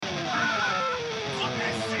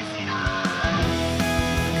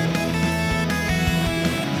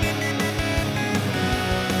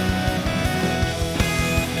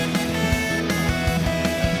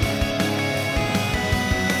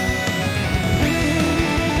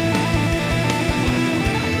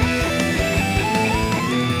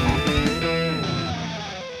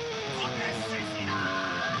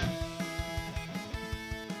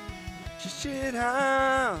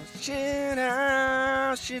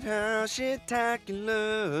Shithouse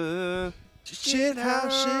Shitacular.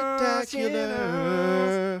 Shithouse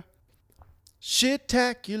Shitacular.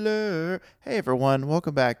 Shitacular. Hey everyone,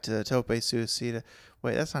 welcome back to Tope Suicida.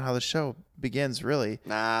 Wait, that's not how the show begins, really.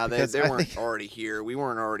 Nah, they weren't already here. We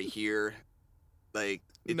weren't already here. Like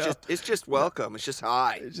it's just welcome. It's just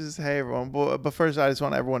hi. It's just hey everyone. But first, I just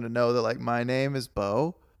want everyone to know that my name is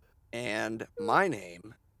Bo, and my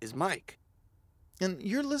name is Mike, and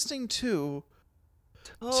you're listening to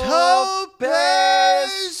Tope Suicida.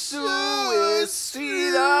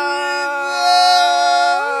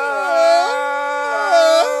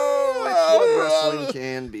 It's what wrestling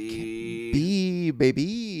can be.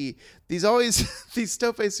 Baby. These Tope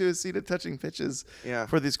Suicida touching pitches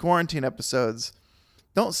for these quarantine episodes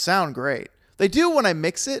don't sound great. They do when I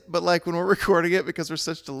mix it, but when we're recording it, because we're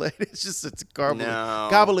such delayed, it's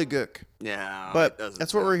gobbledygook. Yeah, but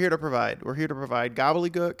that's what we're here to provide. We're here to provide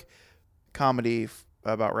gobbledygook comedy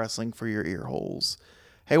about wrestling for your ear holes.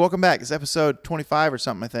 Hey, welcome back. It's episode 25 or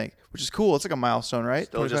something, I think, which is cool. It's like a milestone, right?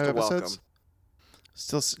 Still just a episodes. Welcome.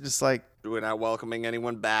 Still just we're not welcoming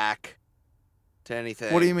anyone back to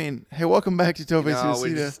anything. What do you mean? Hey, welcome back to Tope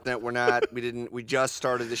Suicida. We just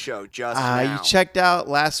started the show just now. You checked out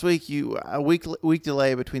last week. A week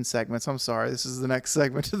delay between segments. I'm sorry. This is the next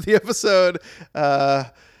segment of the episode.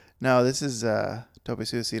 No, this is Tope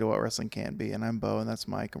Suicida, What Wrestling Can Be, and I'm Bo, and that's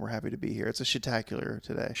Mike, and we're happy to be here. It's a shitacular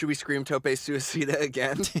today. Should we scream Tope Suicida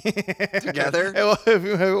again together? Hey,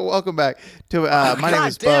 welcome back to my name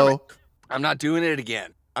is Bo. I'm not doing it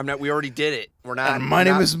again. We already did it. We're not. And my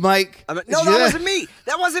name is Mike. That wasn't me.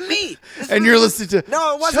 That wasn't me. And you're listening to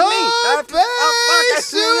No, it wasn't me.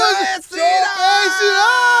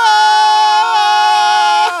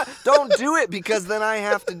 Don't do it, because then I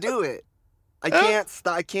have to do it.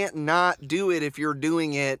 I can't not do it if you're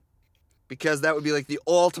doing it, because that would be like the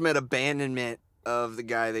ultimate abandonment of the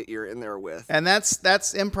guy that you're in there with. And that's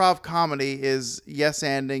improv comedy, is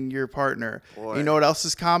yes-anding your partner. Boy. You know what else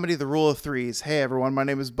is comedy? The rule of threes. Hey everyone, my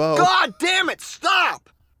name is Bo. God damn it!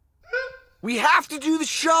 Stop. We have to do the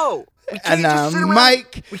show. And I'm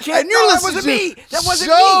Mike. We can't. And you're listening that wasn't to me. That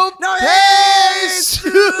wasn't me. No,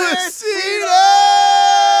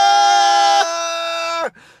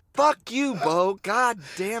 Suicida. Fuck you, Bo. God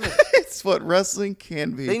damn it. It's what wrestling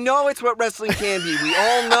can be. They know it's what wrestling can be. We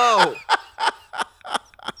all know.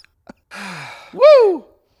 Woo!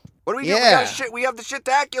 What do we do? We have the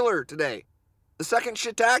shitacular today. The second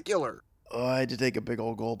shitacular. Oh, I had to take a big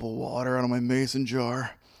old gulp of water out of my mason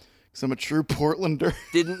jar, because I'm a true Portlander.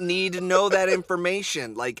 Didn't need to know that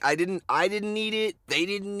information. I didn't need it. They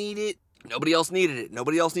didn't need it. Nobody else needed it.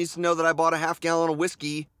 Nobody else needs to know that I bought a half gallon of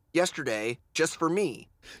whiskey yesterday just for me.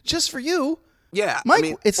 Just for you? Yeah.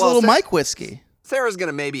 Mike, it's a little Mike whiskey. Sarah's going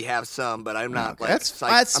to maybe have some, but I'm not that's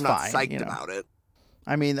I'm not fine, psyched about it.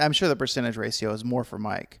 I mean, I'm sure the percentage ratio is more for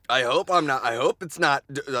Mike. I hope I'm not. I hope it's not.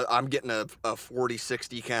 I'm getting a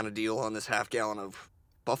 40-60 kind of deal on this half gallon of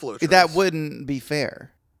Buffalo Trace. That wouldn't be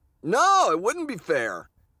fair. No, it wouldn't be fair.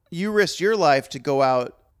 You risked your life to go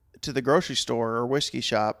out to the grocery store or whiskey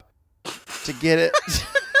shop to get it.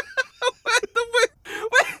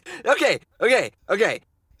 Okay.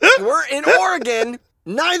 We're in Oregon.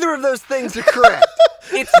 Neither of those things are correct.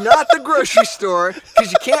 It's not the grocery store,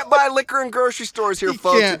 because you can't buy liquor in grocery stores here,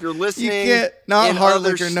 folks. If you're listening, you can't. Not in hard other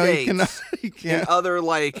liquor. states, No, you cannot. You can't. In other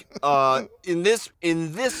in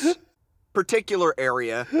this particular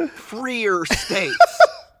area, freer states,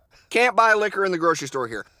 can't buy liquor in the grocery store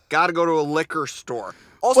here. Got to go to a liquor store.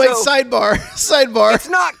 Also, wait, sidebar. It's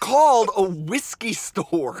not called a whiskey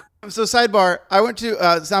store. So sidebar, I went to.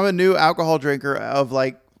 I'm a new alcohol drinker of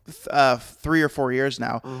 3 or 4 years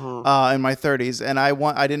now, in my 30s, and I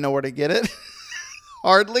didn't know where to get it.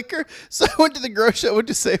 Hard liquor. So I went to the grocery. I went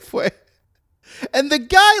to Safeway, and the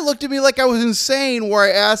guy looked at me like I was insane. When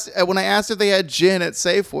I asked if they had gin at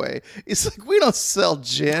Safeway, he's like, "We don't sell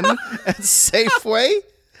gin at Safeway."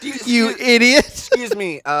 You idiot! Excuse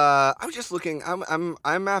me. I was just looking.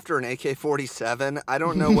 I'm after an AK-47. I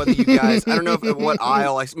don't know whether you guys. I don't know what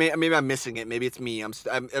aisle. Maybe I'm missing it. Maybe it's me. I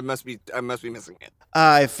must be missing it.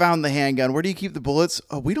 I found the handgun. Where do you keep the bullets?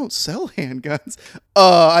 Oh, we don't sell handguns.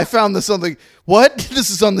 I found this on the what? This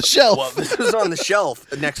is on the shelf. Well, this is on the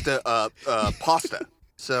shelf next to pasta.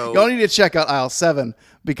 So y'all need to check out aisle 7,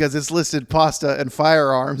 because it's listed pasta and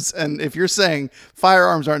firearms. And if you're saying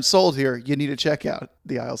firearms aren't sold here, you need to check out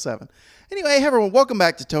the aisle 7. Anyway, hey everyone, welcome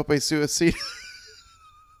back to Tope Suicida.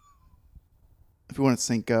 If you want to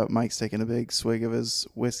sync up, Mike's taking a big swig of his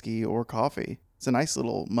whiskey or coffee. It's a nice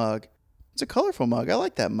little mug. It's a colorful mug. I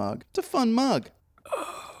like that mug. It's a fun mug.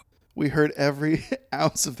 We heard every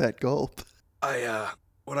ounce of that gulp. I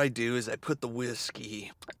what I do is I put the whiskey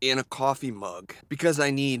in a coffee mug because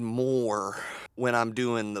I need more when I'm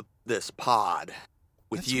doing this pod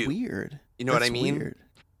with That's you. weird. You know what I mean? Weird.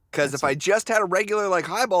 Because if I just had a regular like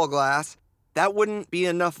highball glass, that wouldn't be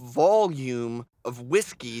enough volume of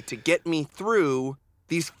whiskey to get me through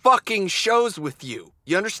these fucking shows with you.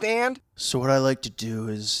 You understand? So what I like to do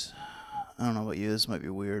is, I don't know about you, this might be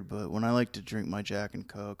weird, but when I like to drink my Jack and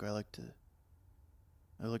Coke, I like to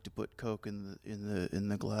put Coke in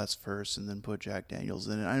the glass first, and then put Jack Daniels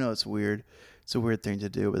in it. I know it's weird. It's a weird thing to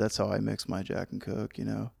do, but that's how I mix my Jack and Coke. You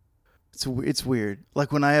know, it's weird.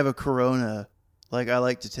 Like when I have a Corona, like I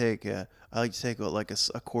like to take a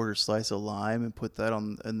quarter slice of lime and put that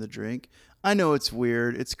in the drink. I know it's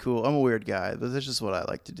weird. It's cool. I'm a weird guy, but that's just what I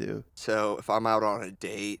like to do. So if I'm out on a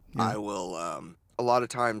date, Yeah. I will. A lot of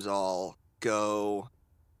times I'll go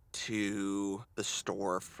to the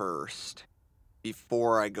store first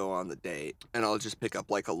before I go on the date, and I'll just pick up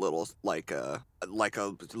like a little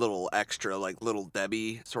extra like Little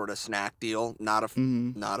Debbie sort of snack deal, not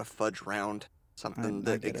a fudge round, something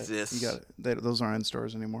that exists. You got it. Those aren't in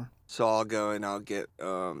stores anymore. So I'll go and I'll get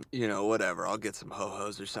whatever. I'll get some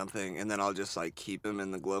Ho-Hos or something, and then I'll just like keep them in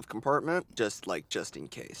the glove compartment, just in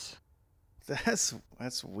case. That's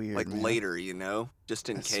weird. Like man. later, just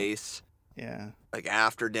in case. Yeah. Like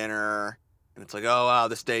after dinner, and it's like, oh wow,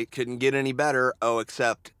 this date couldn't get any better. Oh,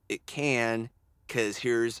 except it can, because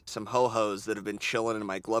here's some Ho-Hos that have been chilling in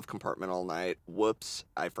my glove compartment all night. Whoops,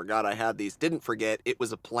 I forgot I had these. Didn't forget, it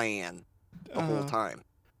was a plan the whole time.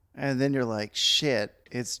 And then you're like, shit,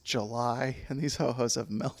 it's July, and these Ho-Hos have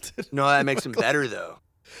melted. No, that makes them better though.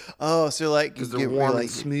 Oh, so like, because they're warm and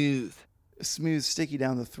smooth, sticky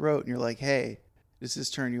down the throat, and you're like, hey, does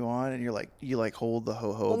this turn you on? And you're like, you like hold the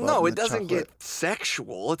Ho-Ho. Well, no, it doesn't get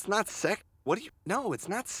sexual. It's not No, it's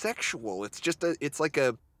not sexual. It's just it's like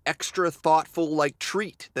a extra thoughtful like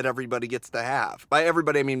treat that everybody gets to have. By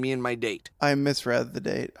everybody, I mean me and my date. I misread the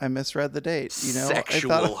date. You know,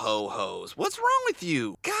 sexual Ho-Hos. What's wrong with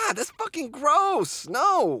you? God, that's fucking gross.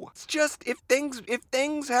 No, it's just if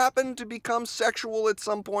things happen to become sexual at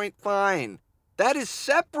some point, fine. That is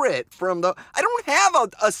separate from I don't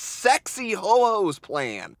have a sexy Ho-Hos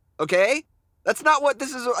plan. Okay. That's not what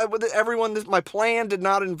this is. My plan did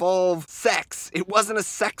not involve sex. It wasn't a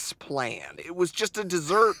sex plan. It was just a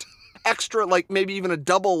dessert extra, like maybe even a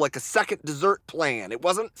double, like a second dessert plan. It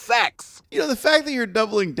wasn't sex. You know, the fact that you're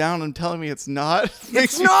doubling down and telling me it's not.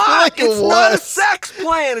 It's not. It's not a sex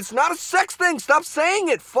plan. It's not a sex thing. Stop saying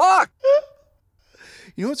it. Fuck.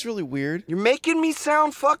 You know what's really weird? You're making me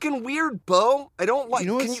sound fucking weird, Bo. I don't like.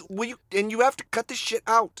 You know and you have to cut this shit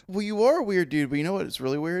out. Well, you are a weird dude, but you know what's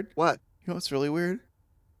really weird? What? You know what's really weird?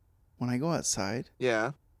 When I go outside,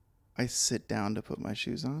 yeah, I sit down to put my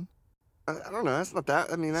shoes on. I don't know. That's not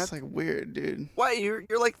that. I mean, that's like weird, dude. Why? You're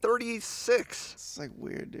like 36. It's like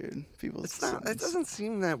weird, dude. It's not. It doesn't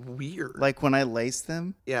seem that weird. Like when I lace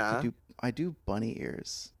them. Yeah. I do bunny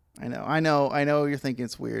ears. I know. You're thinking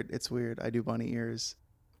it's weird. It's weird. I do bunny ears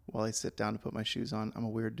while I sit down to put my shoes on. I'm a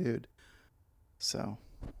weird dude. So.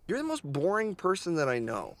 You're the most boring person that I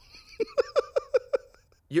know.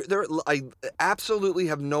 I absolutely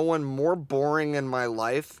have no one more boring in my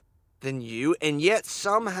life than you, and yet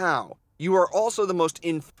somehow you are also the most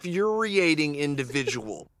infuriating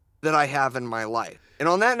individual that I have in my life. And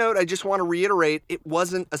on that note, I just want to reiterate, it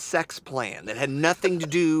wasn't a sex plan. It had nothing to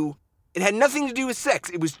do with sex.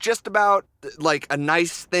 It was just about like a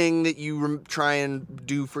nice thing that you try and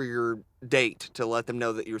do for your date to let them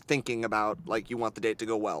know that you're thinking about, like, you want the date to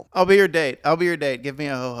go well. I'll be your date. Give me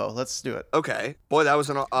a Ho-Ho. Let's do it. Okay. Boy, that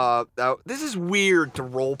was this is weird to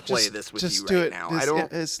role play this with you right now.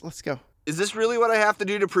 Let's go. Is this really what I have to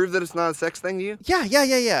do to prove that it's not a sex thing to you? Yeah.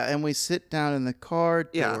 And we sit down in the car,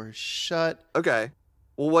 door shut. Okay.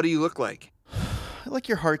 Well, what do you look like? Like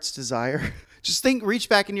your heart's desire. Just reach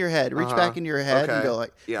back into your head. And go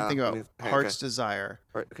like, think about heart's desire.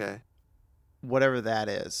 Right, okay. Whatever that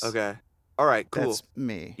is. Okay. All right, cool. That's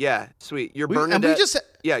me. Yeah, sweet. You're Bernadette.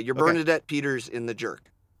 You're Bernadette Peters in The Jerk.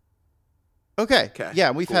 Okay. Yeah,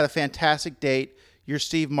 we've had a fantastic date. You're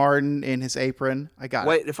Steve Martin in his apron. I got it.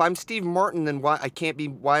 Wait, if I'm Steve Martin, then why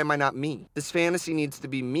am I not me? This fantasy needs to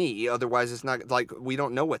be me, otherwise it's not, like, we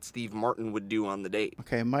don't know what Steve Martin would do on the date.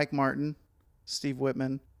 Okay, Mike Martin, Steve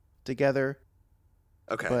Whitman, together.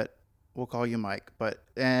 Okay. But we'll call you Mike.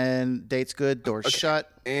 And date's good, door's shut.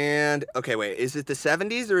 And, okay, wait, is it the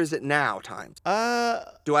 70s or is it now times?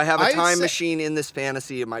 Do I have a time machine in this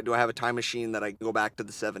fantasy? Do I have a time machine that I can go back to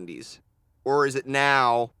the 70s? Or is it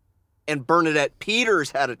now, and Bernadette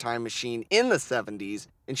Peters had a time machine in the 70s,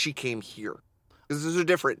 and she came here? Because those are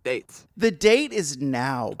different dates. The date is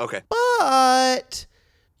now. Okay. But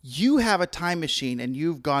You have a time machine and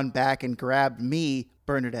you've gone back and grabbed me,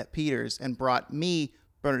 Bernadette Peters, and brought me,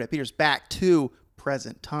 Bernadette Peters, back to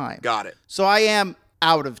present time. Got it. So I am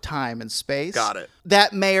out of time and space. Got it.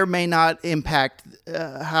 That may or may not impact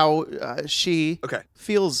how she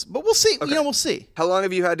feels, but we'll see. Okay. We'll see. How long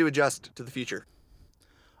have you had to adjust to the future?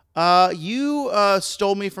 You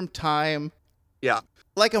stole me from time. Yeah.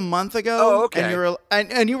 Like a month ago. Oh, okay.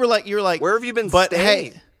 And you were like, where have you been but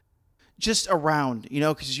staying? Hey, just around,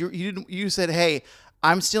 because you said, hey,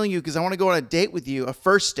 I'm stealing you because I want to go on a date with you, a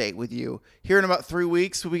first date with you here in about 3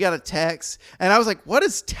 weeks. We got a text. And I was like, what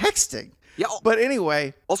is texting? Yeah. But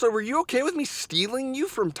anyway. Also, were you okay with me stealing you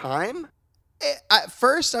from time? At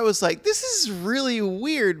first, I was like, this is really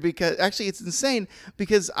weird because actually it's insane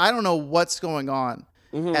because I don't know what's going on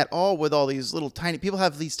at all with all these little tiny people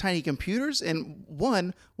have these tiny computers. And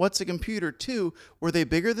one, what's a computer? Two, were they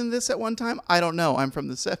bigger than this at one time? I don't know. I'm from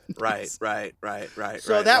the 70s. Right.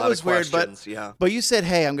 So that was weird. Yeah. But you said,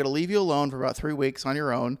 hey, I'm going to leave you alone for about 3 weeks on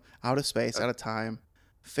your own, out of space, out of time.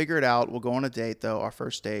 Figure it out. We'll go on a date, though, our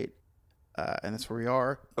first date. And that's where we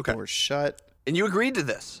are. Okay. Doors shut. And you agreed to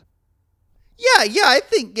this? Yeah, I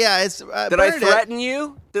think, it's... Did I threaten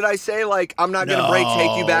you? Did I say, like, I'm not going to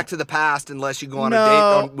take you back to the past unless you go on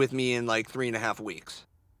a date with me in, like, 3.5 weeks?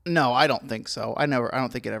 No, I don't think so. I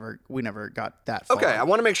don't think we never got that far. Okay, I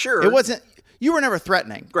want to make sure. It wasn't... You were never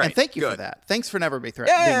threatening. Great. And thank you for that. Thanks for never being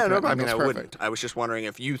threatening. Yeah, no, I mean, I wouldn't. I was just wondering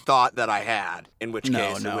if you thought that I had, in which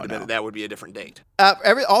case that would be a different date.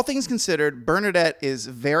 All things considered, Bernadette is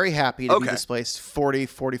very happy to be displaced 40,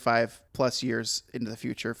 45 plus years into the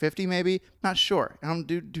future. 50 maybe? Not sure. I don't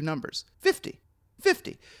do numbers. 50.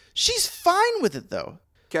 She's fine with it, though.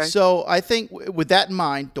 Okay. So I think with that in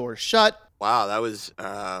mind, doors shut. Wow, that was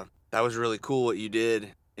really cool what you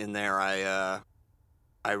did in there.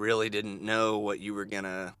 I really didn't know what you were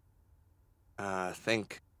gonna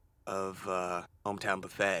think of Hometown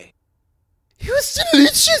Buffet. It was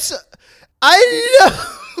delicious. I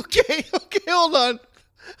know. Okay, hold on.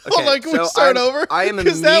 Hold on, can we start over? I am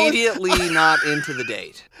immediately not into the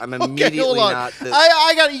date. I'm immediately not. You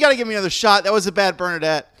got to give me another shot. That was a bad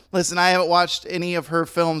Bernadette. Listen, I haven't watched any of her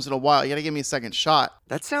films in a while. You got to give me a second shot.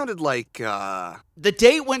 That sounded like... The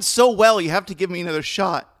date went so well, you have to give me another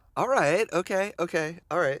shot. All right. Okay.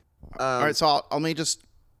 All right. All right, so let me just...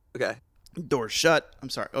 Okay. Door shut. I'm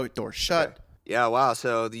sorry. Oh, door shut. Okay. Yeah, wow.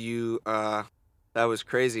 So that was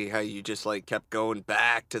crazy how you just like kept going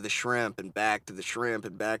back to the shrimp and back to the shrimp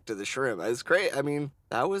and back to the shrimp. It was great. I mean,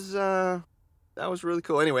 that was really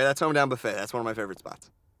cool. Anyway, that's Hometown Buffet. That's one of my favorite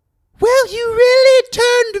spots. Well, you really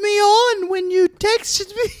turned me on when you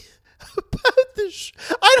texted me about this.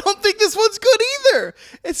 I don't think this one's good either.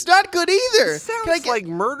 It's not good either. It sounds like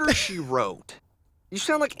Murder, She Wrote. You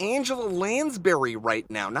sound like Angela Lansbury right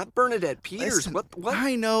now, not Bernadette Peters. Listen, what?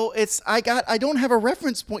 I know. I don't have a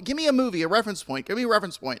reference point. Give me a movie, a reference point. Give me a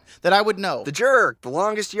reference point that I would know. The Jerk, The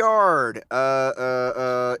Longest Yard,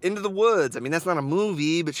 Into the Woods. I mean, that's not a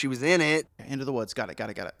movie, but she was in it. Into the Woods. Got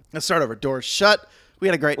it. Let's start over. Doors shut. We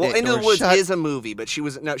had a great date. Into the Woods is a movie, but she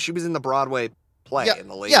was in the Broadway play in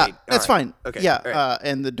the late. Yeah, that's fine. Okay. Yeah, right.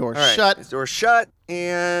 And the door shut. The door shut,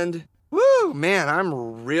 and woo, man,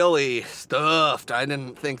 I'm really stuffed. I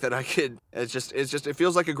didn't think that I could. It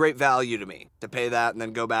feels like a great value to me to pay that and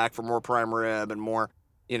then go back for more prime rib and more.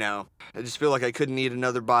 I just feel like I couldn't eat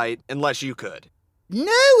another bite unless you could. No,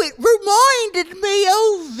 it reminded me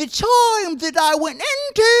of the time that I went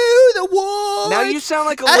into the woods. Now you sound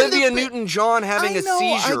like Olivia Newton-John having a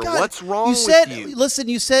seizure. What's wrong with you? Listen,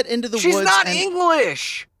 you said into the woods. She's not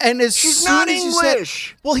English. And she's not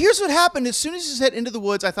English. Well, here's what happened. As soon as you said Into the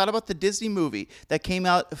Woods, I thought about the Disney movie that came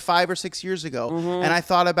out 5 or 6 years ago, and I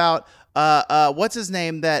thought about what's his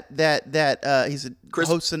name? That he's a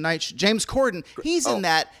host of Night. James Corden. He's in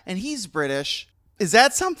that, and he's British. Is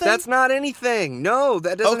that something? That's not anything. No,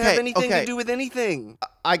 that doesn't have anything to do with anything.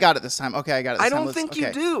 I got it this time. Okay, I got it this time. I don't think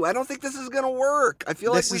you do. I don't think this is going to work. I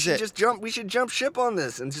feel like we should jump ship on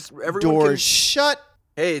this and just everyone Doors shut.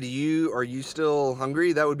 Hey, are you still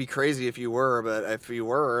hungry? That would be crazy if you were, but if you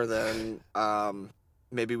were, then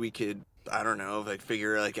maybe we could, I don't know, like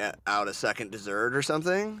figure out a second dessert or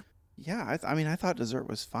something. Yeah, I thought dessert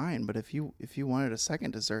was fine, but if you wanted a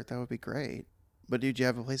second dessert, that would be great. But did you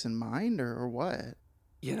have a place in mind or what?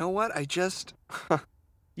 You know what?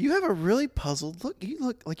 You have a really puzzled look. You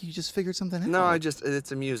look like you just figured something out. No,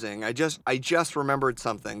 it's amusing. I just remembered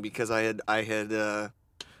something because I had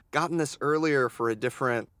gotten this earlier for a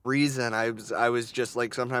different reason. I was just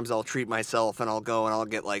like, sometimes I'll treat myself and I'll go and I'll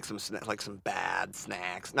get like some bad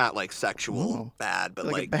snacks, not like sexual bad, but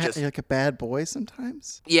like just like a bad boy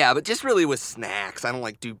sometimes. Yeah, but just really with snacks. I don't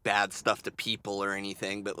like do bad stuff to people or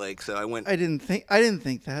anything, but like, so I went. I didn't think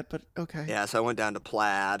that, but okay. Yeah, so I went down to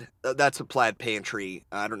Plaid. That's a Plaid Pantry.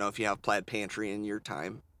 I don't know if you have Plaid Pantry in your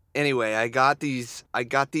time. Anyway, I got these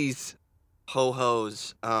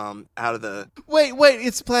ho-hos out of the. Wait,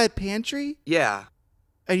 it's Plaid Pantry? Yeah.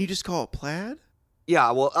 And you just call it Plaid?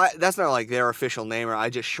 Yeah, well, that's not like their official name, or I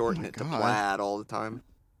just shorten it to Plaid all the time.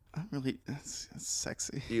 That's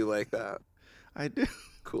sexy. Do you like that? I do.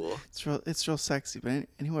 Cool. It's real sexy. But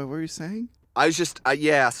anyway, what were you saying? I was just,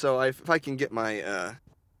 so if I can get my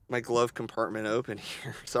my glove compartment open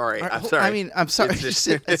here. Sorry, I'm sorry. I mean, I'm sorry.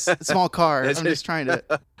 It's a small car. I'm just trying to.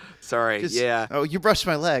 Sorry. Yeah. Oh, you brushed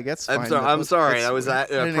my leg. That's fine. I'm sorry. I promise it was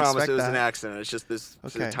that. an accident. It's just this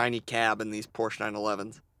tiny cab in these Porsche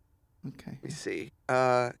 911s. Okay. Let me see.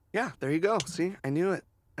 Yeah, there you go. See, I knew it.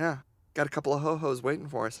 Yeah, got a couple of ho-hos waiting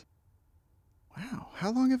for us. Wow.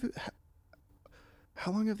 How long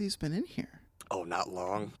have these been in here? Oh, not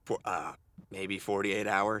long. For maybe 48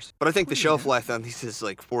 hours. But I think the shelf life on these is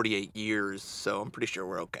like 48 years, so I'm pretty sure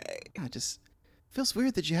we're okay. It just feels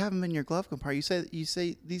weird that you have them in your glove compartment. You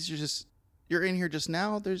say these are just, you're in here just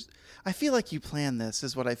now. I feel like you planned this.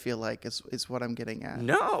 Is what I feel like is what I'm getting at.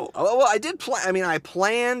 No. Well, I did plan. I mean, I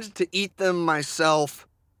planned to eat them myself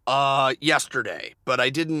yesterday, but I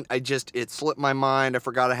didn't. it slipped my mind. I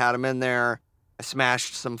forgot I had them in there. I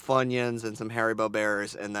smashed some Funyuns and some Haribo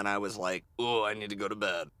Bears, and then I was like, "Oh, I need to go to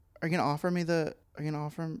bed." Are you gonna offer me this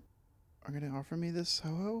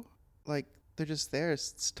ho-ho? Like, they're just there,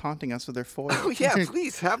 it's taunting us with their foil. Oh yeah,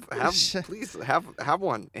 please have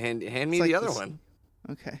one and hand me like the other one.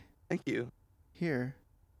 Okay. Thank you. Here,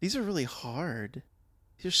 these are really hard.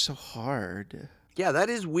 These are so hard. Yeah,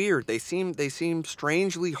 that is weird. They seem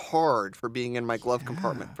strangely hard for being in my glove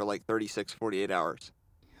compartment for like 36, 48 hours.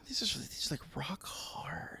 These are like rock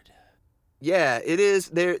hard. Yeah, it is.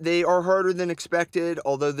 They are harder than expected.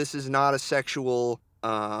 Although this is not a sexual.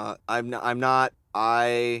 I'm not.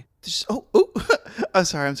 I'm sorry. I'm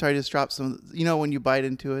sorry. I just dropped some. You know when you bite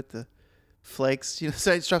into it, the flakes. You know,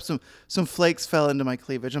 so I just dropped some flakes fell into my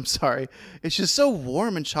cleavage. I'm sorry. It's just so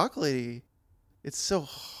warm and chocolatey. It's so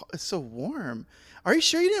warm. Are you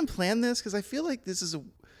sure you didn't plan this? Because I feel like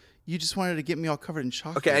you just wanted to get me all covered in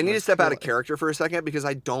chocolate. Okay, I need to step out of character for a second because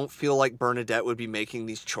I don't feel like Bernadette would be making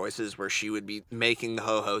these choices where she would be making the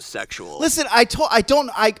ho-ho sexual. Listen, I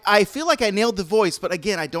feel like I nailed the voice, but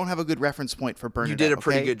again, I don't have a good reference point for Bernadette. You did a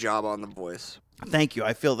pretty good job on the voice. Thank you.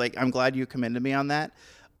 I feel like I'm glad you commended me on that.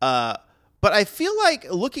 But I feel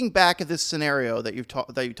like looking back at this scenario that you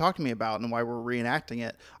talked to me about and why we're reenacting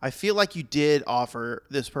it, I feel like you did offer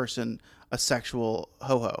this person a sexual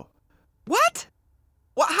ho-ho. What?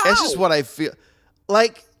 What? How? That's just what I feel.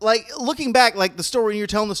 Like looking back, like the story, when you're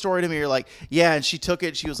telling the story to me, you're like, yeah, and she took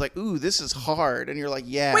it. She was like, ooh, this is hard. And you're like,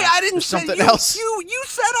 yeah. Wait, I didn't say something else. You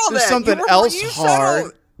said all there's that. Something else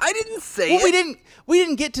hard. I didn't say it. We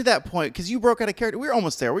didn't get to that point because you broke out of character. We were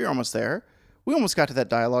almost there. We almost got to that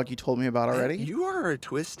dialogue you told me about already. You are a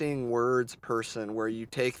twisting words person where you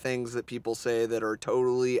take things that people say that are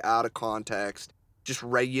totally out of context, just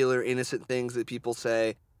regular innocent things that people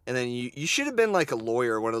say. And then you should have been like a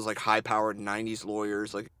lawyer, one of those like high-powered 90s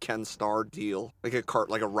lawyers, like a Ken Starr deal, like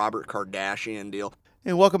a Robert Kardashian deal.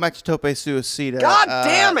 And welcome back to Tope Suicida. God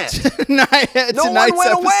damn it! No one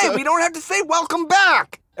went away. We don't have to say welcome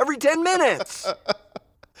back every 10 minutes.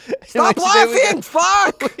 Stop laughing!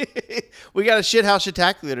 Fuck! We got a shithouse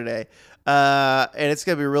shitacular today. And it's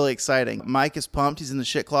going to be really exciting. Mike is pumped. He's in the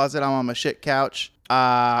shit closet. I'm on my shit couch.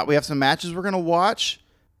 We have some matches we're going to watch.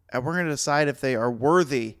 And we're going to decide if they are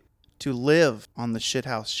worthy to live on the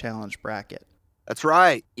Shithouse Challenge bracket. That's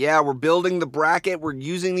right. Yeah, we're building the bracket. We're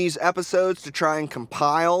using these episodes to try and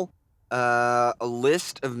compile a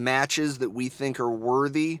list of matches that we think are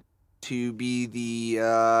worthy to be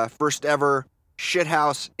the first ever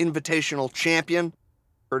Shithouse Invitational Champion,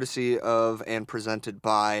 courtesy of and presented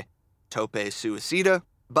by Tope Suicida.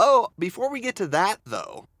 Bo, before we get to that,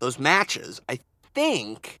 though, those matches,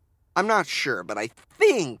 I'm not sure, but I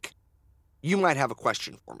think you might have a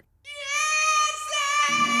question for me.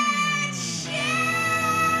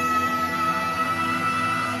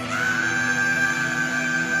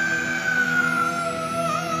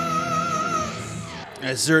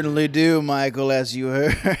 I certainly do, Michael, as you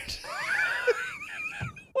heard.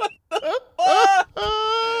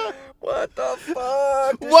 What the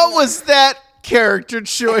fuck? What was that character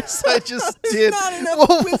choice I just did. Not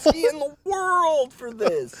enough whiskey in the world for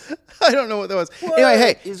this. I don't know what that was. What Anyway,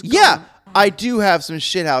 hey, is yeah, going- I do have some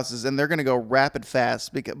shit houses, and they're gonna go rapid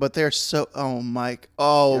fast. But they're so. Oh, Mike.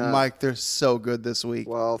 Oh, Yeah. Mike. They're so good this week.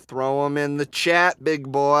 Well, throw them in the chat,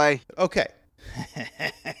 big boy. Okay.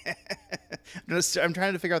 I'm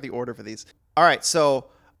trying to figure out the order for these. All right, so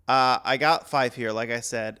I got 5 here, like I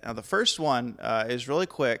said. Now, the first one is really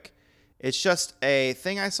quick. It's just a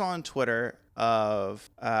thing I saw on Twitter of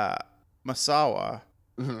Masawa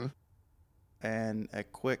Mm-hmm. and a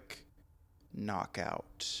quick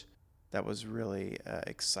knockout that was really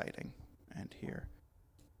exciting. And here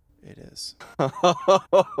it is.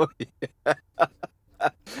 Oh, yeah.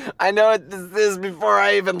 I know what this is before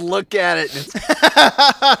I even look at it. It's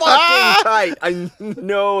fucking tight. I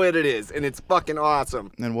know what it is, and it's fucking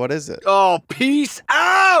awesome. And what is it? Oh, peace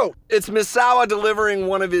out! It's Misawa delivering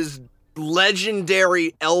one of his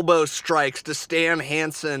legendary elbow strikes to Stan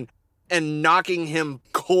Hansen and knocking him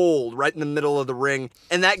cold right in the middle of the ring.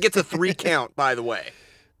 And that gets a 3 count, by the way.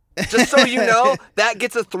 Just so you know, that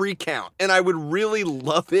gets a 3 count. And I would really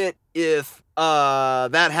love it if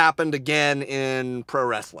that happened again in pro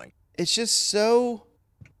wrestling. It's just so...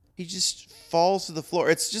 He just falls to the floor.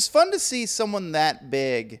 It's just fun to see someone that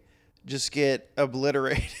big just get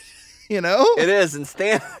obliterated. You know? It is, and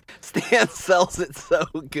Stan sells it so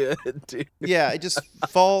good, dude. Yeah, it just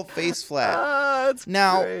fall face flat. That's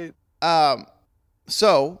Now, great.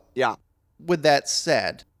 So, Yeah. with that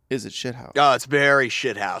said, is it shithouse? Oh, it's very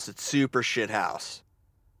shithouse. It's super shithouse.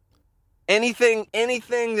 Anything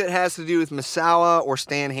that has to do with Misawa or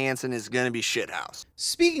Stan Hansen is going to be shithouse.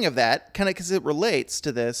 Speaking of that, kind of because it relates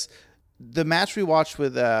to this, the match we watched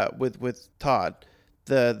with Todd,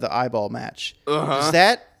 the eyeball match, does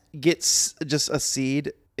that get just a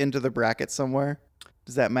seed into the bracket somewhere?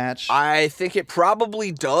 Does that match? I think it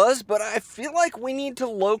probably does, but I feel like we need to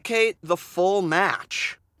locate the full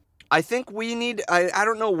match. I think we need... I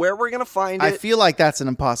don't know where we're going to find it. I feel like that's an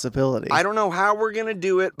impossibility. I don't know how we're going to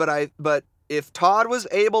do it, but if Todd was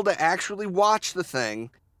able to actually watch the thing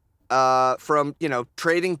from,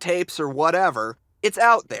 trading tapes or whatever, it's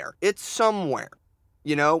out there. It's somewhere.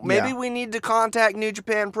 Maybe we need to contact New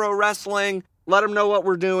Japan Pro Wrestling, let them know what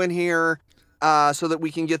we're doing here so that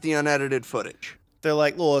we can get the unedited footage. They're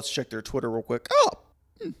like, well, let's check their Twitter real quick.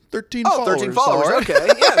 13 followers. 13 followers. All right. Okay.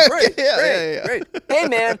 Yeah, great. Yeah. Great. Hey,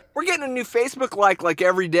 man, we're getting a new Facebook like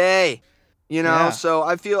every day. Yeah. So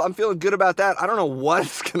I'm feeling good about that. I don't know what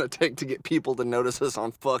it's going to take to get people to notice us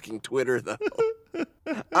on fucking Twitter, though.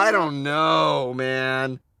 I don't know,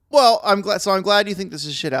 man. Well, I'm glad you think this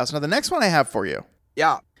is shithouse. Now, the next one I have for you,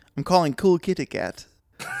 Yeah. I'm calling Cool Kitty Cat.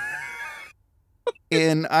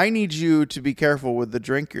 And I need you to be careful with the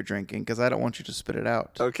drink you're drinking because I don't want you to spit it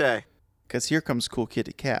out. Okay. Because here comes Cool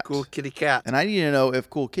Kitty Cat. Cool kitty cat. And I need to know if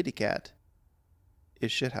Cool Kitty Cat is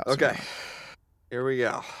shithouse. or Okay. not. Here we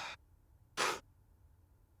go.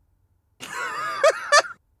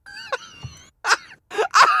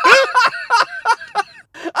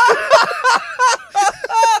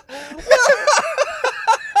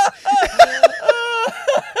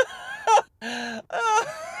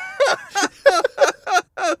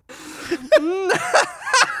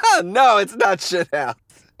 No, it's not shithouse.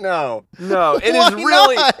 No. It is Why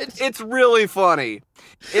really, not? it's really funny.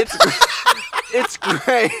 It's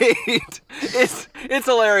great. It's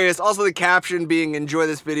hilarious. Also, the caption being "Enjoy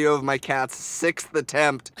this video of my cat's 6th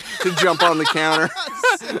attempt to jump on the counter."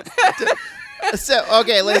 So,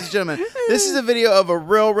 okay, ladies and gentlemen, this is a video of a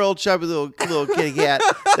real chubby little kitty cat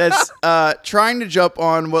that's trying to jump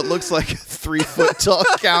on what looks like a 3-foot tall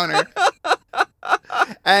counter.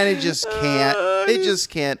 And it just can't. It just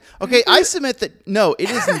can't. Okay, I submit that, no, it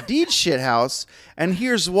is indeed shithouse, and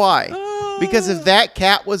here's why. Because if that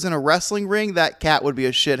cat was in a wrestling ring, that cat would be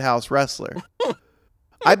a shithouse wrestler.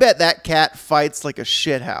 I bet that cat fights like a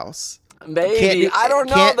shithouse. Maybe. I don't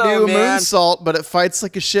know, Can't though, do a man. moonsault, but it fights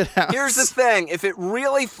like a shithouse. Here's the thing. If it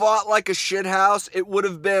really fought like a shithouse, it would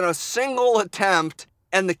have been a single attempt,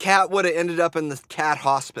 and the cat would have ended up in the cat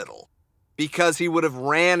hospital. Because he would have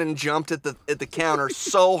ran and jumped at the counter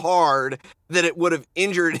so hard that it would have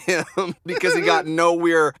injured him because he got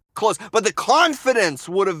nowhere close. But the confidence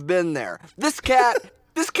would have been there. This cat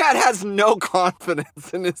has no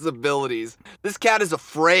confidence in his abilities. This cat is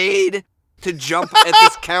afraid to jump at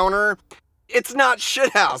this counter. It's not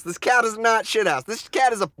shithouse. This cat is not shithouse. This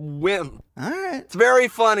cat is a wimp. All right. It's very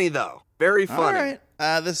funny, though. Very funny. All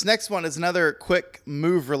right. This next one is another quick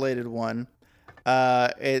move-related one.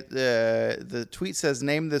 The tweet says,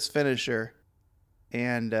 "Name this finisher,"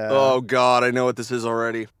 and Oh God, I know what this is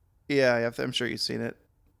already. yeah, I'm sure you've seen it.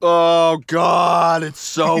 Oh, God, it's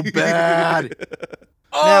so bad.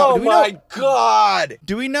 Now, Oh, my God.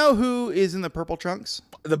 Do we know who is in the purple trunks?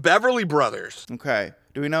 The Beverly Brothers. Okay.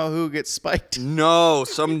 Do we know who gets spiked? No,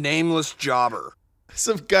 some nameless jobber.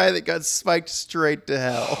 Some guy that got spiked straight to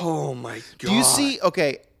hell. Oh, my God. Do you see?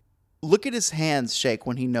 Okay, look at his hands shake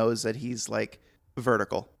when he knows that he's like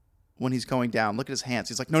vertical. When he's going down, look at his hands.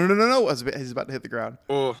 He's like, no. He's about to hit the ground.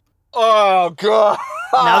 Oh, God.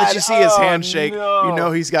 Now that you see his hand shake, no. you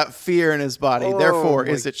know he's got fear in his body. Oh, Therefore,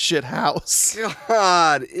 my is it shit house?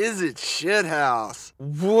 God, is it shithouse?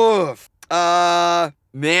 Woof.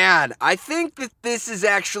 Man, I think that this is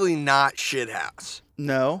actually not shithouse.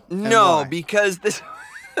 No. And No, why? because this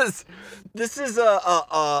is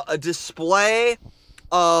a display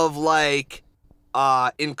of like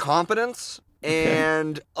incompetence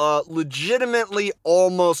and legitimately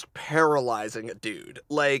almost paralyzing a dude.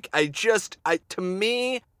 Like to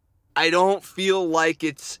me, I don't feel like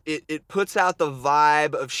it puts out the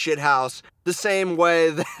vibe of shithouse the same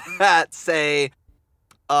way that say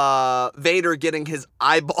Vader getting his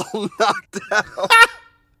eyeball knocked out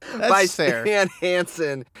by fair. Stan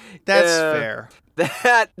Hansen. That's fair.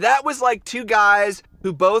 That was like two guys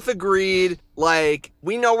who both agreed, like,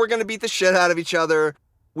 we know we're going to beat the shit out of each other.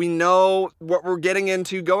 We know what we're getting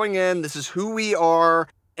into going in. This is who we are.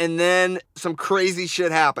 And then some crazy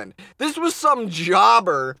shit happened. This was some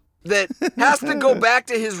jobber that has to go back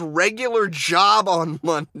to his regular job on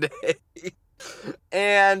Monday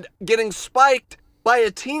and getting spiked by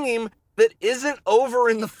a team that isn't over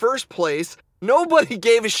in the first place. Nobody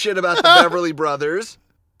gave a shit about the Beverly Brothers.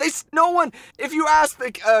 No one, if you ask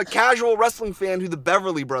the casual wrestling fan who the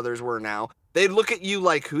Beverly Brothers were now, they'd look at you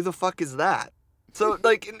like, who the fuck is that? So,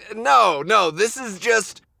 like, no, this is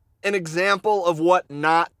just an example of what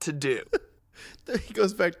not to do. He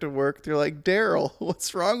goes back to work. They're like, Daryl,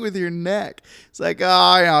 what's wrong with your neck? It's like,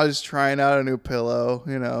 I was trying out a new pillow.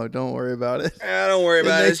 Don't worry about it. Don't worry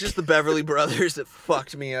about it. It's just the Beverly Brothers that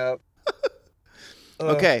fucked me up.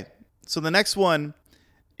 Okay, so the next one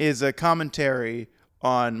is a commentary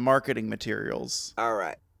on marketing materials. All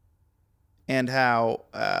right. And how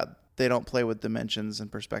they don't play with dimensions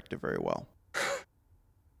and perspective very well.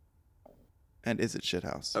 And is it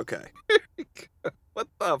shithouse? Okay. What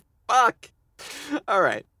the fuck? All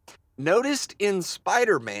right. Noticed in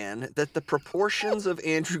Spider-Man that the proportions of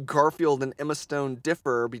Andrew Garfield and Emma Stone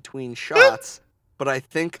differ between shots, but I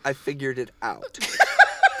think I figured it out.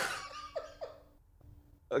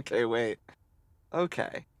 Okay, wait.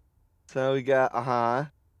 Okay. So we got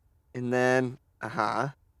and then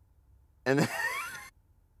and then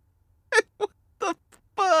what the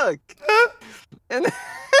fuck? And then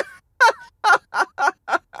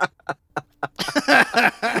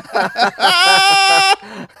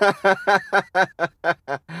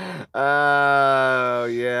oh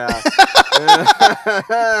yeah.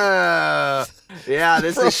 Yeah,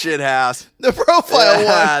 this is shithouse. The profile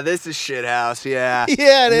one. This is shithouse. Yeah.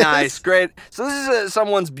 Yeah, it is. Nice, great. So this is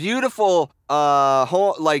someone's beautiful,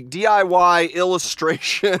 like DIY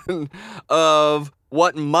illustration of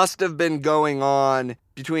what must have been going on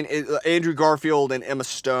between Andrew Garfield and Emma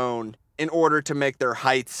Stone in order to make their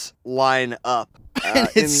heights line up. And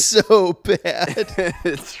it's so bad.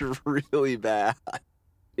 It's really bad.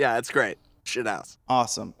 Yeah, it's great. Shithouse.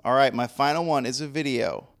 Awesome. All right, my final one is a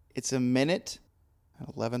video. It's 1 minute and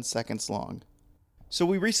 11 seconds long. So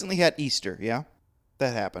we recently had Easter, yeah?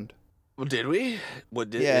 That happened. Well, did we?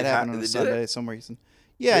 What did it happened on a Sunday, some reason.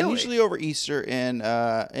 Yeah, really? And usually over Easter in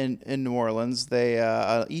New Orleans,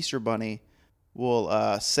 they Easter Bunny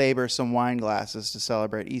will saber some wine glasses to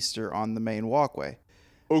celebrate Easter on the main walkway.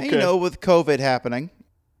 Okay. And, with COVID happening,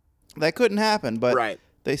 that couldn't happen, but right.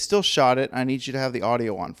 They still shot it. I need you to have the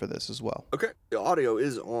audio on for this as well. Okay, the audio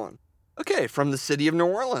is on. Okay, from the city of New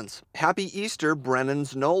Orleans. Happy Easter,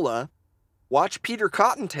 Brennan's Nola. Watch Peter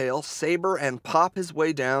Cottontail saber and pop his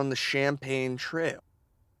way down the Champagne Trail.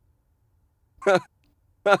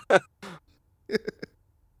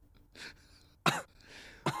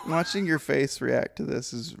 Watching your face react to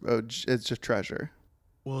this it's a treasure.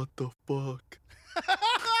 What the fuck?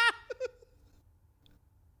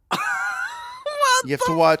 You have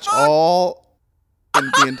to watch all in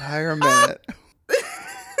the entire minute.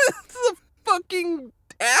 It's a fucking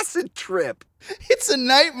acid trip. It's a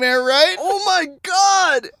nightmare, right? Oh my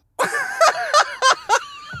god!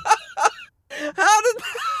 How did...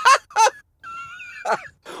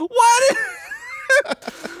 Why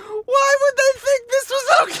would they think this was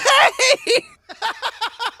okay?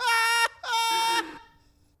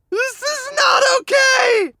 This is not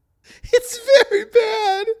okay! It's very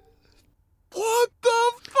bad. What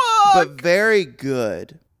the fuck? But very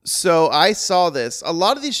good. So I saw this. A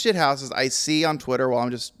lot of these shit houses I see on Twitter while I'm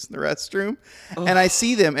just in the restroom, and I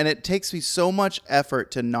see them, and it takes me so much effort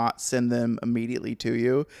to not send them immediately to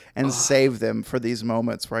you and save them for these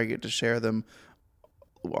moments where I get to share them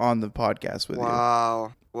on the podcast with you.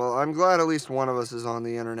 Wow. Well, I'm glad at least one of us is on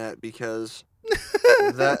the internet because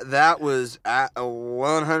that was a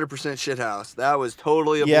 100% shithouse. That was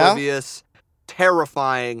totally oblivious,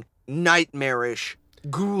 terrifying, nightmarish,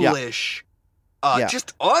 ghoulish.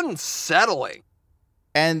 Just unsettling.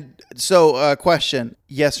 And so, question,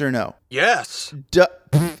 yes or no? Yes.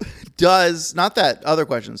 Does, not that, other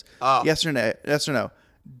questions. Oh. Yes or no? Yes or no?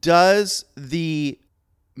 Does the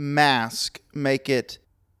mask make it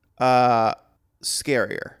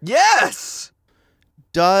scarier? Yes.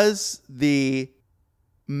 Does the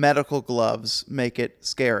medical gloves make it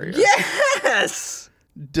scarier? Yes.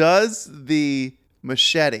 Does the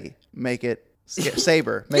machete make it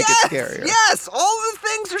saber make it scarier? Yes, all the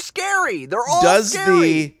things are scary. They're all Does scary.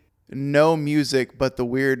 the no music but the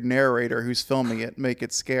weird narrator who's filming it make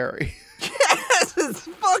it scary? Yes, it's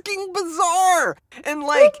fucking bizarre. And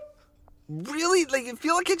like, really, like, I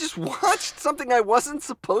feel like I just watched something I wasn't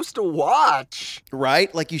supposed to watch.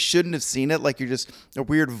 Right? Like you shouldn't have seen it. Like you're just a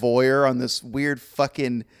weird voyeur on this weird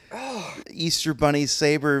fucking Easter Bunny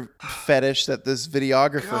saber fetish that this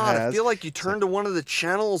videographer God, has. I feel like you turned to one of the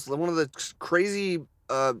channels, one of the crazy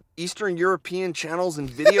Eastern European channels in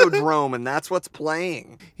Videodrome, and that's what's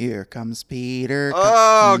playing. Here comes Peter.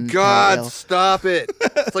 Oh, Cottontail. God, stop it.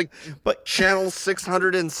 It's like channel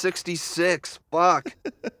 666. Fuck.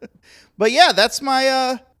 But yeah, that's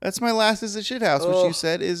my last is a shithouse, which you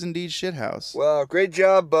said is indeed shithouse. Wow, great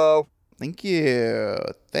job, Bo. Thank you.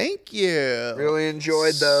 Thank you. Really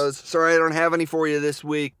enjoyed those. Sorry I don't have any for you this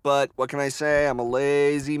week, but what can I say? I'm a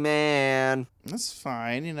lazy man. That's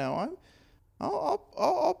fine. You know,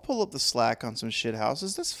 I'll pull up the slack on some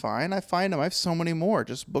shithouses. That's fine. I find them. I have so many more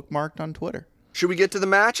just bookmarked on Twitter. Should we get to the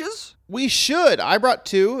matches? We should. I brought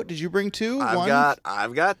two. Did you bring two? I've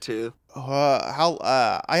got two.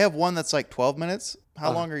 I have one that's like 12 minutes.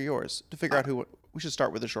 How long are yours? To figure out who. We should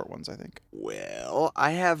start with the short ones, I think. Well,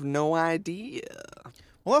 I have no idea.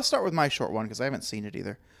 Well, I'll start with my short one because I haven't seen it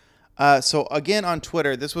either. So again on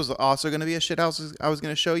Twitter, this was also going to be a shithouse I was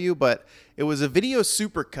going to show you, but it was a video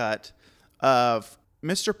supercut of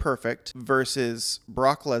Mr. Perfect versus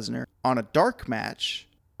Brock Lesnar on a dark match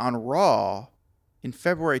on Raw in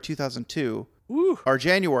February 2002, or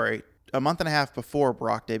January, a month and a half before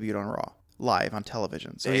Brock debuted on Raw, live on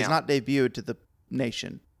television. So he's not debuted to the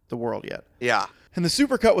nation, the world yet. Yeah. And the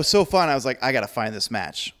supercut was so fun, I was like, I got to find this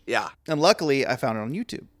match. Yeah. And luckily, I found it on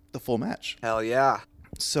YouTube, the full match. Hell yeah.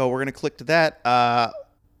 So we're going to click to that.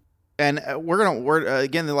 And we're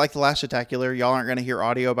again, like the last Shitacular, y'all aren't going to hear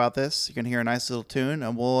audio about this. You're going to hear a nice little tune,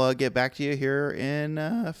 and we'll get back to you here in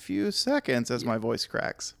a few seconds as my voice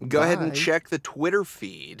cracks. Go ahead and check the Twitter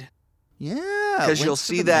feed. Yeah. Because you'll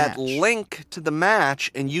see that link to the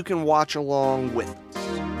match, and you can watch along with us.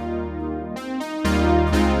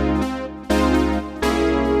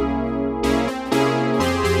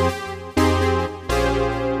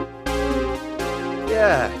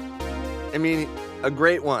 Yeah. I mean, a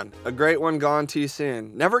great one gone too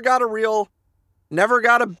soon. He got a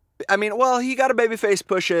babyface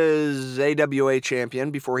push as AWA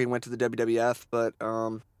champion before he went to the WWF, but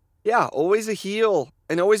yeah, always a heel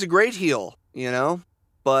and always a great heel, you know?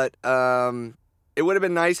 But it would have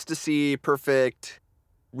been nice to see Perfect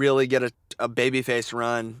really get a babyface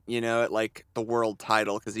run, you know, at like the world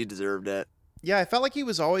title because he deserved it. Yeah, I felt like he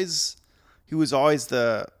was always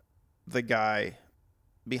the guy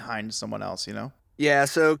behind someone else, you know? Yeah,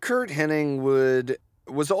 so Curt Hennig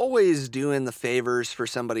was always doing the favors for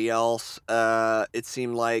somebody else. It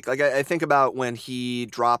seemed like I think about when he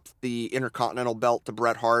dropped the Intercontinental belt to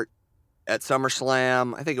Bret Hart at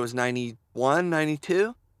SummerSlam. I think it was 91,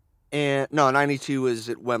 92. And no, 92 was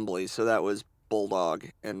at Wembley, so that was Bulldog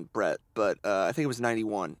and Bret. But I think it was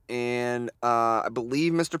 91. And I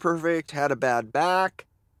believe Mr. Perfect had a bad back,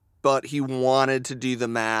 but he wanted to do the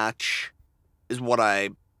match, is what I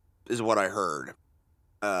heard.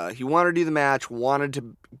 He wanted to do the match, wanted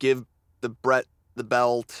to give the Bret the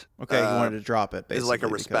belt. Okay, he wanted to drop it, basically. It's like a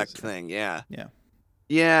respect thing, yeah. Yeah.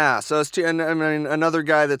 Yeah, so it's and I mean, another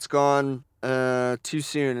guy that's gone too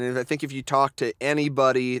soon. And I think if you talk to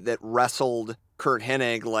anybody that wrestled Curt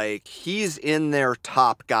Hennig, like, he's in their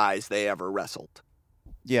top guys they ever wrestled.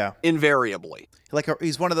 Yeah. Invariably. Like,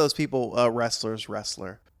 he's one of those people,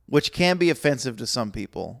 wrestler, which can be offensive to some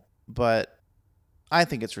people, but I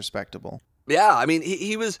think it's respectable. Yeah, I mean,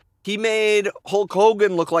 he made Hulk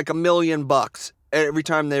Hogan look like $1 million every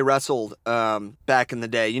time they wrestled back in the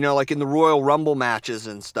day. You know, like in the Royal Rumble matches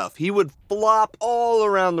and stuff. He would flop all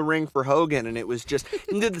around the ring for Hogan, and it was just...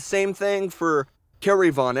 He did the same thing for Kerry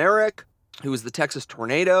Von Erich, who was the Texas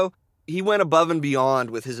Tornado. He went above and beyond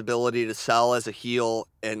with his ability to sell as a heel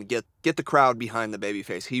and get the crowd behind the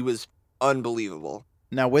babyface. He was unbelievable.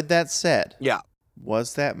 Now, with that said, Yeah.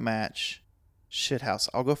 was that match shithouse?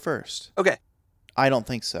 I'll go first. Okay. I don't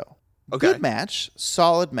think so. Okay. Good match,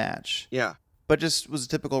 solid match. Yeah. But just was a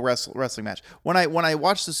typical wrestling match. When I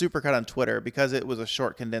watched the Supercut on Twitter, because it was a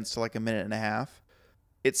short condensed to like a minute and a half,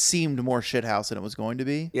 it seemed more shithouse than it was going to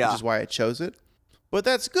be, Yeah. which is why I chose it. But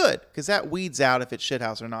that's good, because that weeds out if it's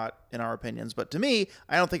shithouse or not, in our opinions. But to me,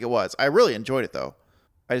 I don't think it was. I really enjoyed it, though.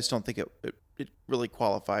 I just don't think it really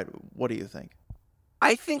qualified. What do you think?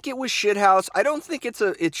 I think it was shithouse. I don't think it's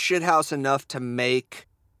shithouse enough to make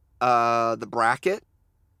the bracket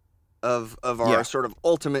of our sort of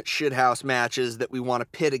ultimate shithouse matches that we want to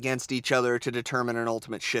pit against each other to determine an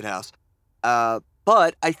ultimate shithouse.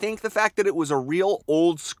 But I think the fact that it was a real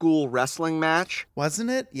old school wrestling match,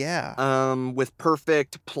 Wasn't it? Yeah. with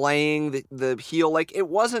Perfect playing the heel, like it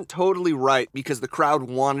wasn't totally right because the crowd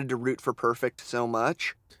wanted to root for Perfect so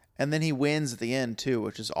much. And then he wins at the end, too,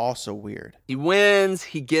 which is also weird. He wins,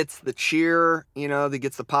 he gets the cheer, he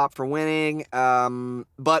gets the pop for winning.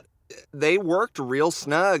 But they worked real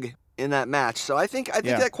snug in that match. So I think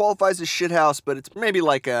that qualifies as shithouse, but it's maybe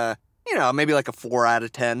like a 4 out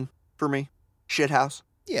of 10 for me. Shithouse.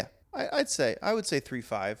 Yeah, I would say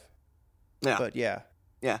 3-5. Yeah. But yeah.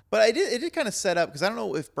 Yeah. But it did kind of set up, because I don't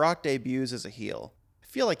know if Brock debuts as a heel. I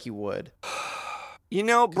feel like he would.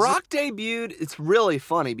 Brock debuted, it's really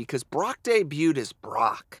funny because Brock debuted as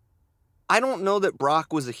Brock. I don't know that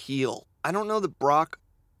Brock was a heel. I don't know that Brock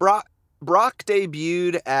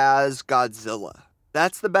debuted as Godzilla.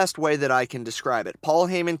 That's the best way that I can describe it. Paul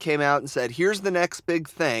Heyman came out and said, here's the next big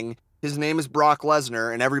thing. His name is Brock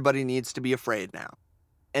Lesnar, and everybody needs to be afraid now.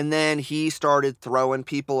 And then he started throwing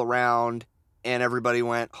people around, and everybody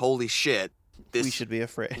went, holy shit. We should be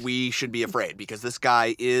afraid. We should be afraid because this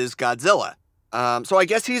guy is Godzilla. So I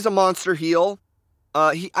guess he's a monster heel.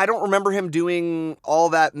 I don't remember him doing all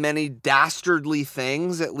that many dastardly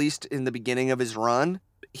things, at least in the beginning of his run.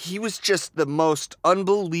 He was just the most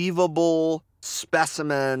unbelievable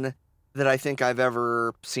specimen that I think I've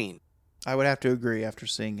ever seen. I would have to agree after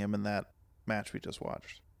seeing him in that match we just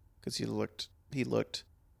watched, because he looked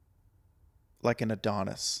like an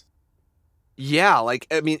Adonis. Yeah, like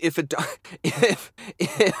I mean, if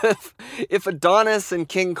Adonis and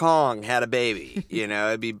King Kong had a baby,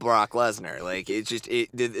 it'd be Brock Lesnar. Like it's just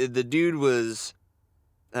the dude was,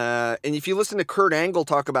 and if you listen to Kurt Angle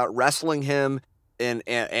talk about wrestling him in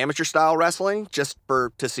amateur style wrestling just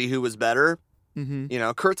to see who was better,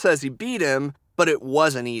 Kurt says he beat him. But it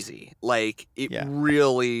wasn't easy. Like,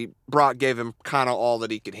 really, Brock gave him kind of all that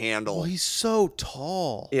he could handle. Well, he's so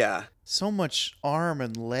tall. Yeah. So much arm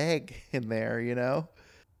and leg in there,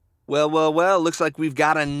 Well, looks like we've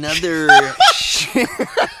got another...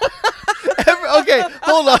 Okay,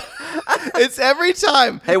 hold on. It's every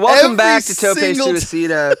time. Hey, welcome back to Tope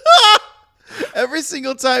Suicida. Every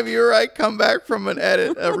single time you or I come back from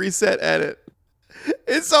a reset edit,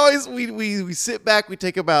 it's always we sit back, we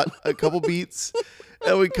take about a couple beats,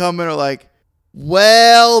 and we come in and are like,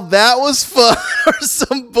 well, that was fun, or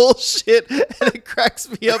some bullshit, and it cracks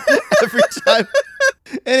me up every time.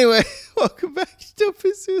 Anyway, welcome back to Tope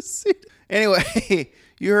Suicida. Anyway,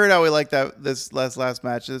 you heard how we like this last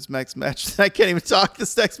match, this next match. I can't even talk.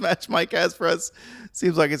 This next match Mike has for us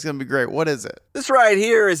seems like it's going to be great. What is it? This right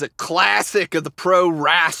here is a classic of the pro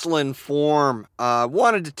wrestling form.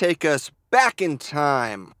 Wanted to take us back in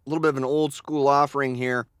time. A little bit of an old school offering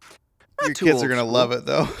here. Your kids are going to love it,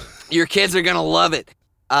 though. Your kids are going to love it.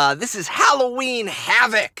 This is Halloween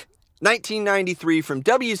Havoc, 1993 from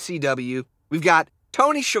WCW. We've got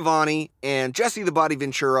Tony Schiavone and Jesse the Body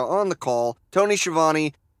Ventura on the call. Tony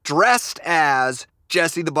Schiavone dressed as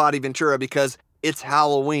Jesse the Body Ventura because it's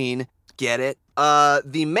Halloween. Get it?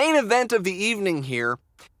 The main event of the evening here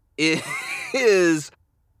is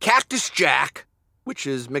Cactus Jack, which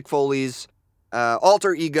is Mick Foley's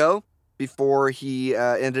alter ego before he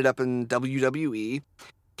ended up in WWE.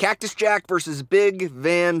 Cactus Jack versus Big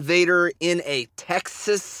Van Vader in a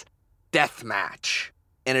Texas death match.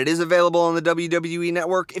 And it is available on the WWE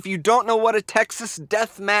Network. If you don't know what a Texas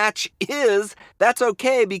death match is, that's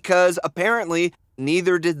okay because apparently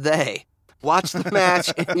neither did they. Watch the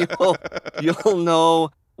match and you'll know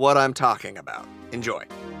what I'm talking about. Enjoy.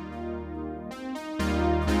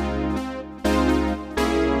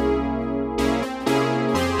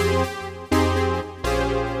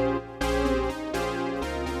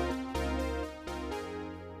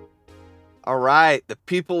 All right, the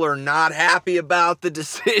people are not happy about the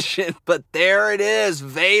decision, but there it is.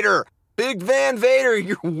 Vader, Big Van Vader,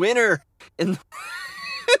 your winner in the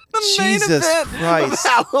main Jesus event Christ.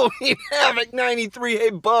 of Halloween Havoc 93. Hey,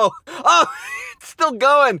 Bo. Oh, it's still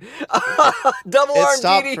going. Double It arm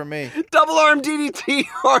stopped DDT. for me. Double arm DDT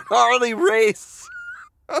on Harley Race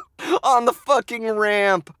on the fucking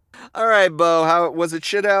ramp. All right, Bo. How was it?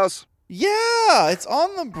 Shithouse. Yeah, it's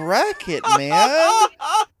on the bracket, man.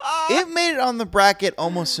 It made it on the bracket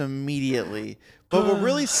almost immediately. But what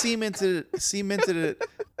really cemented it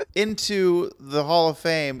into the Hall of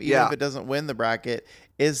Fame, even if it doesn't win the bracket,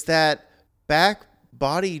 is that back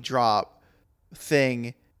body drop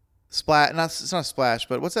thing. It's not a splash,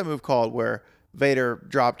 but what's that move called where Vader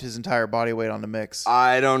dropped his entire body weight on the mix?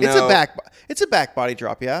 I don't know. It's a back body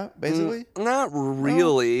drop, yeah, basically. Not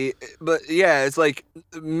really, but yeah, it's like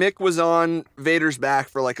Mick was on Vader's back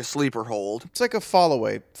for like a sleeper hold. It's like a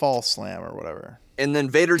fall slam or whatever. And then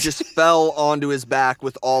Vader just fell onto his back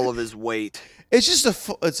with all of his weight. It's just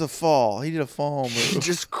it's a fall. He did a fall move. He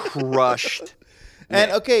just crushed. And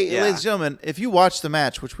ladies and gentlemen, if you watch the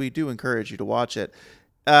match, which we do encourage you to watch it,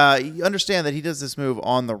 you understand that he does this move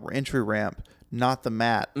on the entry ramp, not the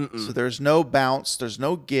mat. So there's no bounce, there's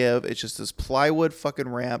no give. It's just this plywood fucking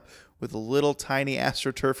ramp with a little tiny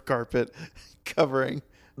AstroTurf carpet covering.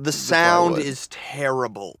 The sound is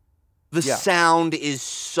terrible. The sound is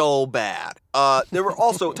so bad. There were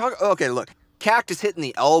also look. Cactus hitting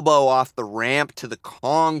the elbow off the ramp to the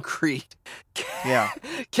concrete. Yeah.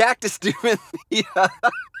 Cactus doing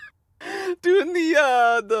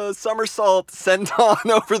the somersault senton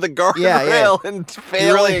over the guardrail and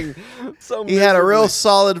failing. He had a real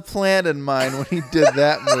solid plan in mind when he did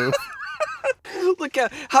that move. Look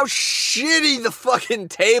at how shitty the fucking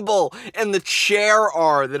table and the chair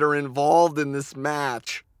are that are involved in this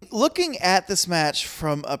match. Looking at this match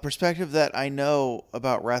from a perspective that I know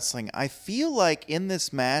about wrestling, I feel like in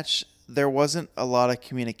this match, there wasn't a lot of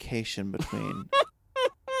communication between.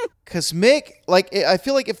 Because Mick, I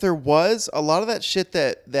feel like if there was, a lot of that shit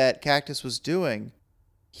that Cactus was doing,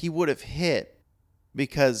 he would have hit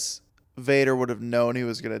because Vader would have known he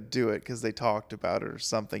was going to do it because they talked about it or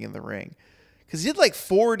something in the ring. Because he did like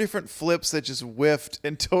 4 different flips that just whiffed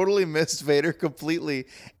and totally missed Vader completely.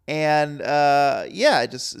 And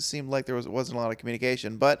it just seemed like there wasn't a lot of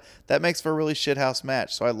communication. But that makes for a really shithouse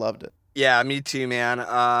match, so I loved it. Yeah, me too, man.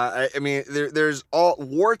 I mean, there's all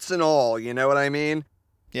warts and all, you know what I mean?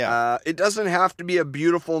 Yeah. It doesn't have to be a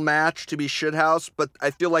beautiful match to be shithouse, but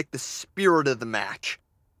I feel like the spirit of the match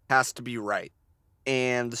has to be right.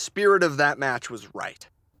 And the spirit of that match was right.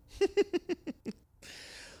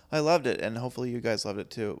 I loved it, and hopefully you guys loved it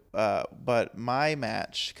too. But my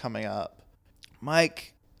match coming up,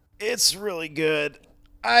 Mike, it's really good.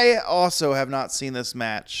 I also have not seen this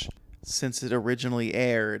match since it originally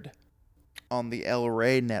aired on the El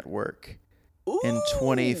Rey Network in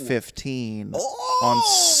 2015 on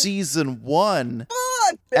season 1,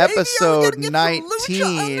 episode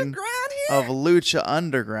 19 of Lucha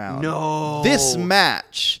Underground. No. This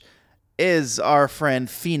match is our friend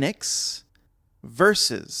Phoenix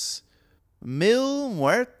versus Mil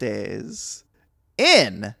Muertes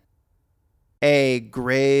in a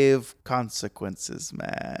Grave Consequences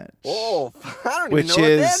match. Oh, I don't even know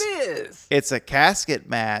what that is. It's a casket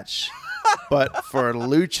match, but for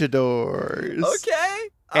luchadors. Okay.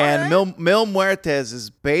 And Mil Muertes is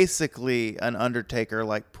basically an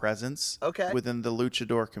Undertaker-like presence within the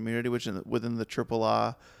luchador community, within the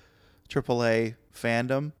AAA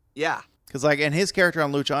fandom. Yeah. Because in his character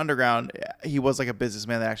on Lucha Underground, he was like a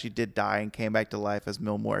businessman that actually did die and came back to life as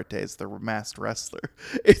Mil Muertes, the masked wrestler.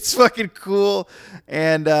 It's fucking cool.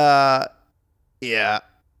 And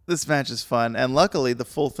this match is fun. And luckily, the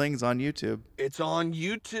full thing's on YouTube. It's on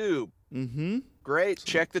YouTube. Mm-hmm. Great.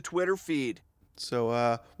 Check the Twitter feed.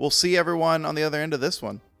 So we'll see everyone on the other end of this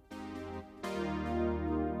one.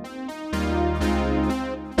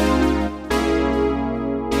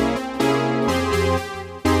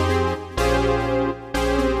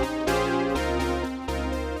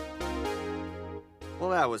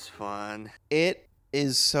 That was fun. It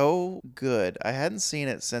is so good. I hadn't seen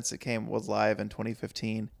it since it was live in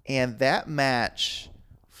 2015, and that match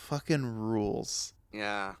fucking rules.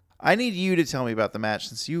 Yeah. I need you to tell me about the match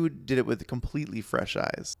since you did it with completely fresh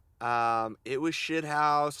eyes. It was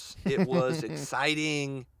shithouse. It was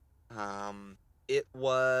exciting. It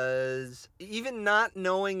was even not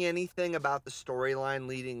knowing anything about the storyline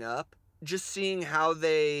leading up, just seeing how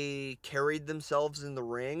they carried themselves in the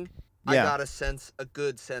ring. I got a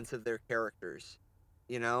good sense of their characters,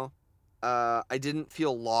 you know? I didn't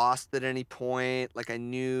feel lost at any point. Like I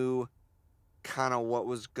knew kind of what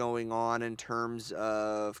was going on in terms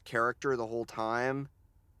of character the whole time.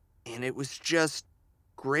 And it was just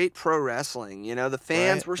great pro wrestling. You know, the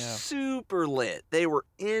fans were super lit. They were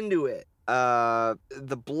into it.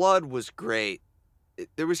 The blood was great.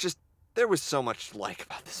 There was so much to like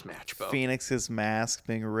about this match, Bo. Phoenix's mask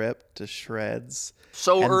being ripped to shreds.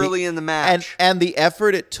 So early in the match. And the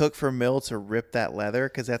effort it took for Mill to rip that leather,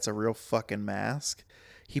 because that's a real fucking mask.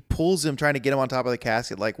 He pulls him, trying to get him on top of the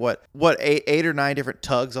casket, like what eight or nine different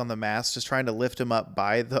tugs on the mask, just trying to lift him up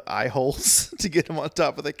by the eye holes to get him on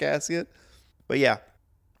top of the casket. But yeah.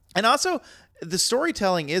 And also, the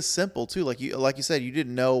storytelling is simple, too. Like you said, you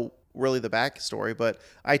didn't know really the backstory, but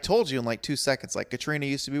I told you in like 2 seconds, like Katrina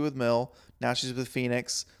used to be with Mill, now she's with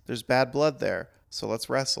Phoenix. There's bad blood there, so let's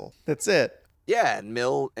wrestle. That's it. Yeah, and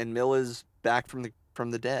Mill is back from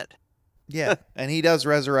the dead. Yeah, and he does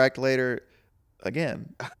resurrect later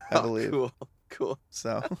again, I believe. Cool.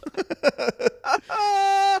 So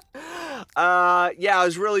yeah, it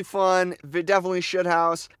was really fun. Definitely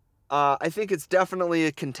Shithouse. I think it's definitely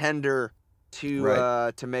a contender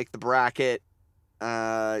to make the bracket.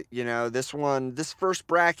 This first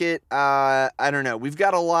bracket, I don't know. We've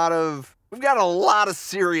got a lot of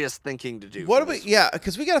serious thinking to do.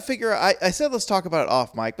 Because we got to figure out, I said let's talk about it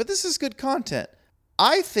off mic, but this is good content.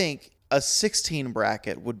 I think a 16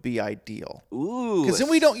 bracket would be ideal. Ooh. Because then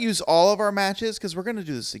we don't use all of our matches, because we're going to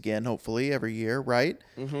do this again, hopefully, every year, right?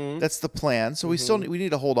 Mm-hmm. That's the plan. So we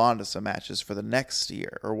need to hold on to some matches for the next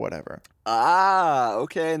year or whatever. Ah,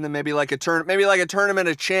 okay. And then maybe like a tournament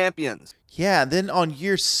of champions. Yeah, then on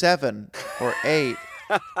year 7 or 8,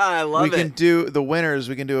 I love it. We can do the winners.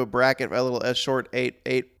 We can do a bracket, a short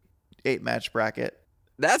eight match bracket.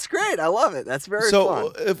 That's great. I love it. That's very fun.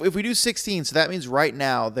 So if we do 16, so that means right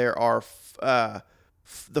now there are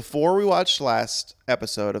the 4 we watched last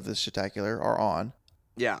episode of this Shitacular are on.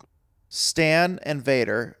 Yeah. Stan and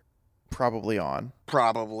Vader probably on.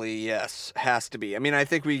 Probably, yes. Has to be. I mean, I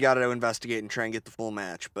think we got to investigate and try and get the full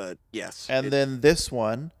match, but yes. And then this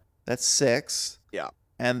one, that's 6. Yeah.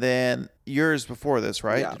 And then yours before this,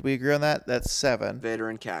 right? Yeah. Did we agree on that? That's 7. Vader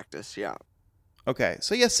and Cactus, yeah. Okay.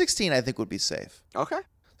 So yeah, 16 I think would be safe. Okay.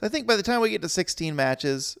 So I think by the time we get to 16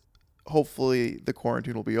 matches, hopefully the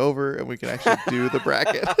quarantine will be over and we can actually do the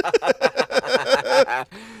bracket.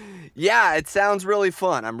 Yeah, it sounds really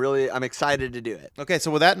fun. I'm excited to do it. Okay, so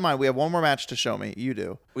with that in mind, we have one more match to show me. You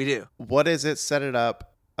do. We do. What is it? Set it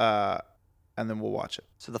up, and then we'll watch it.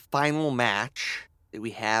 So the final match that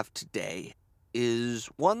we have today is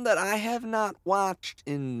one that I have not watched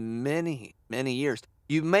in many, many years.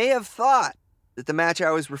 You may have thought that the match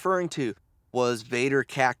I was referring to was Vader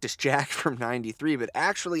Cactus Jack from 93, but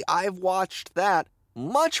actually I've watched that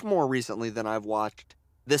much more recently than I've watched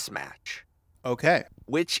this match. Okay.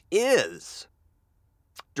 Which is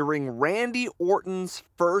during Randy Orton's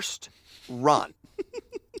first run.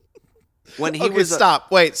 When he was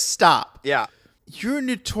stop. Yeah. You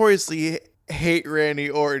notoriously hate Randy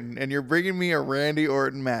Orton, and you're bringing me a Randy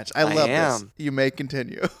Orton match. I love this. You may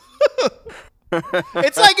continue.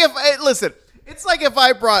 It's like if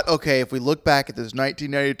I brought, if we look back at this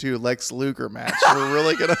 1992 Lex Luger match, we're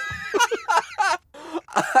really going to...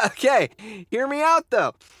 Okay, hear me out,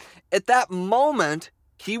 though. At that moment,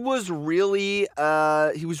 he was really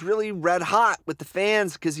red hot with the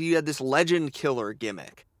fans because he had this legend killer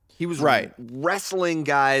gimmick. He was wrestling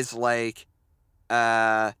guys like,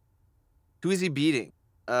 who is he beating?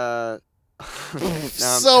 Memorable.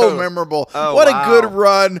 Oh, what a good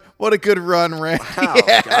run. What a good run, Randy. Wow,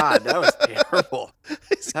 yeah. God, that was terrible.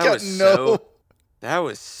 That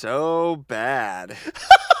was so bad.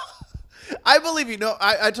 I believe you. No,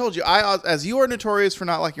 I told you. As you are notorious for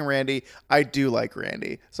not liking Randy, I do like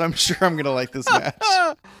Randy. So I'm sure I'm going to like this match.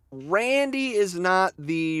 Randy is not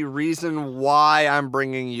the reason why I'm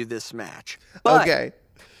bringing you this match. But, okay.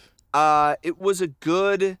 It was a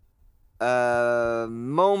good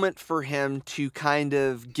moment for him to kind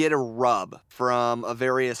of get a rub from a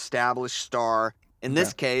very established star. In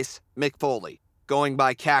this case, Mick Foley, going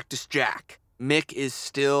by Cactus Jack. Mick is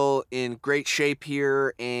still in great shape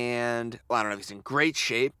here, and I don't know if he's in great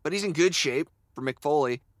shape, but he's in good shape for Mick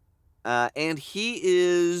Foley. And he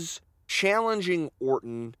is challenging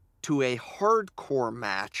Orton to a hardcore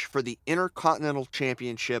match for the Intercontinental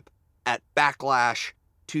Championship at Backlash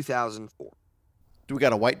 2004. Do we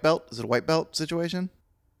got a white belt? Is it a white belt situation?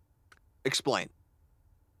 Explain.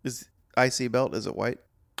 Is IC belt, is it white?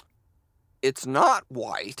 It's not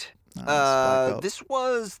white. This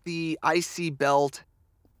was the IC belt,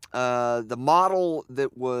 the model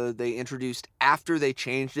that they introduced after they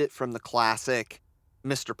changed it from the classic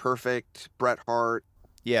Mr. Perfect, Bret Hart,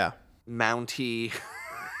 yeah, Mountie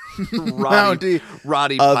Mountie.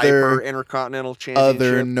 Roddy Other- Piper Intercontinental Championship.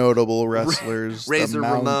 Other notable wrestlers. Razor the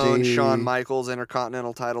Ramon, Mountie, Shawn Michaels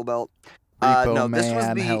Intercontinental title belt. Repo No, this was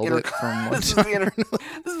Man the held it from one this was time.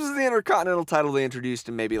 this was the Intercontinental title they introduced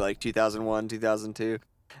in maybe like 2001, 2002,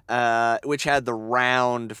 which had the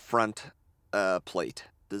round front plate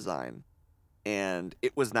design, and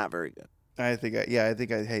it was not very good. I think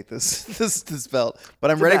I hate this this belt, but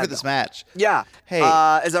I'm ready for this match. Yeah. Hey,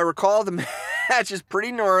 As I recall, the match is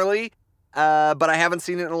pretty gnarly, but I haven't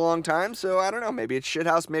seen it in a long time, so I don't know. Maybe it's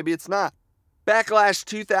shithouse, maybe it's not. Backlash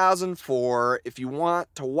 2004, if you want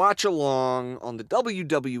to watch along on the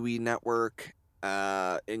WWE Network,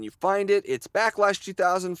 and you find it, it's Backlash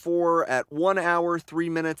 2004 at 1 hour, 3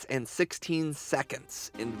 minutes, and 16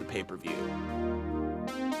 seconds into the pay-per-view.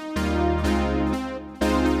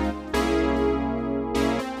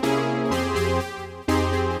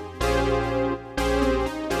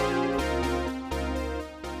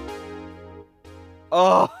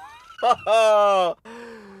 Oh,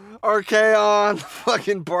 Archaon,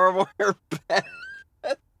 fucking barbed wire bat.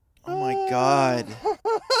 oh my God.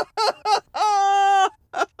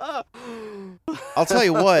 I'll tell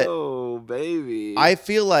you what. Oh, baby. I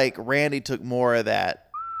feel like Randy took more of that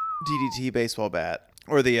DDT baseball bat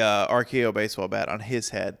or the RKO baseball bat on his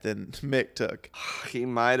head than Mick took. He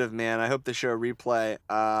might have, man. I hope they show a replay.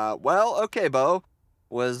 Well, okay, Bo.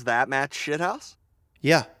 Was that match shithouse?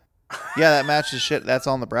 Yeah. Yeah, that match is shit. That's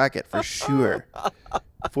on the bracket for sure.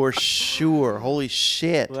 For sure. Holy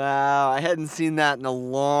shit. Wow, I hadn't seen that in a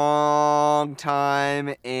long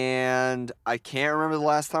time, and I can't remember the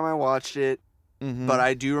last time I watched it, but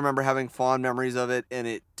I do remember having fond memories of it, and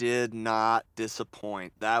it did not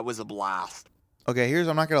disappoint. That was a blast. Okay,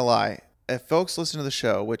 I'm not going to lie. If folks listen to the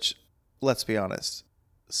show, which, let's be honest,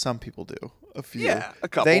 some people do. A few. Yeah, a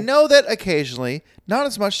couple. They know that occasionally, not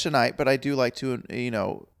as much tonight, but I do like to,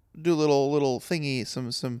 do a little thingy,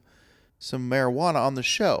 some marijuana on the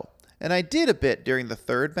show. And I did a bit during the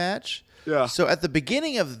third match. Yeah. So at the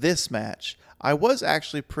beginning of this match, I was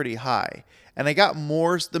actually pretty high. And I got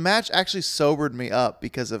more. The match actually sobered me up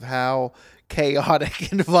because of how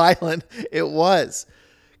chaotic and violent it was.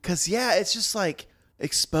 Because, yeah, it's just like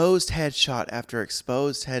exposed headshot after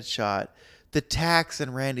exposed headshot. The tacks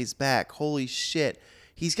in Randy's back. Holy shit.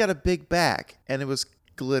 He's got a big back. And it was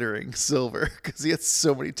glittering silver because he had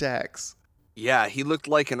so many tacks. Yeah, he looked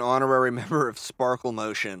like an honorary member of Sparkle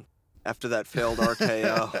Motion after that failed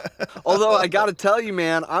RKO. Although I got to tell you,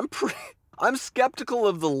 man, I'm skeptical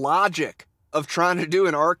of the logic of trying to do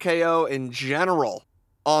an RKO in general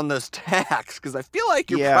on those tacks because I feel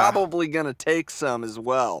like you're probably going to take some as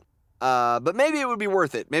well. But maybe it would be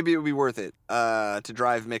worth it. Maybe it would be worth it to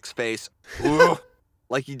drive Mick's face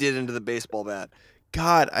like he did into the baseball bat.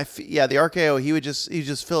 God, the RKO, he would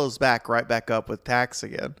just fill his back right back up with tacks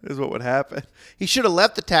again, is what would happen. He should have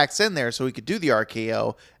left the tacks in there so he could do the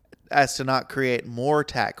RKO as to not create more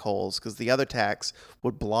tack holes because the other tacks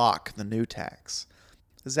would block the new tacks.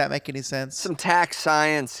 Does that make any sense? Some tax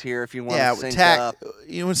science here if you want to sync up.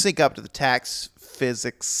 You want to sync up to the tax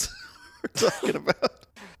physics we're talking about.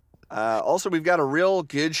 Also, we've got a real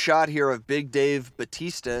good shot here of Big Dave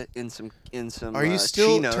Batista in some. Are you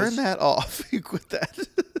still chinos. Turn that off? You quit that.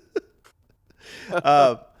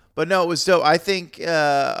 But no, it was dope. I think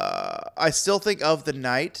I still think of the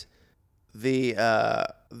night, the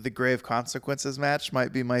Grave Consequences match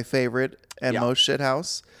might be my favorite and most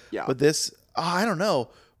shithouse. Yeah. But this, I don't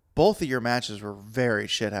know. Both of your matches were very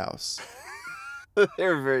shithouse. They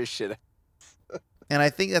were very shit. And I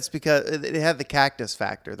think that's because it had the cactus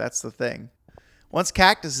factor. That's the thing. Once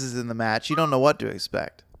Cactus is in the match, you don't know what to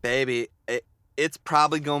expect. Baby, it's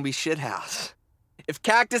probably going to be shithouse. If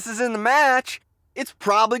Cactus is in the match, it's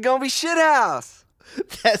probably going to be shithouse.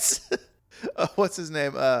 That's... what's his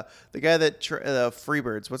name? The guy that...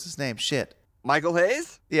 Freebirds. What's his name? Shit. Michael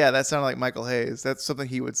Hayes? Yeah, that sounded like Michael Hayes. That's something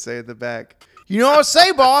he would say in the back. You know what I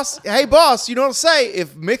say, boss? Hey, boss, you know what I say?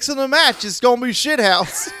 If mixing the match, it's going to be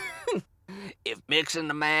shithouse. If mixing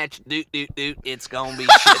the match, it's gonna be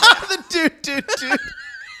shit. The dude.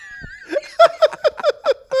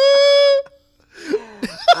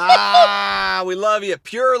 We love you.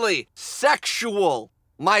 Purely sexual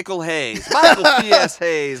Michael Hayes. Michael P.S.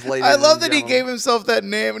 Hayes, ladies I love and that gentlemen. he gave himself that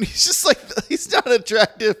name, and he's just like, he's not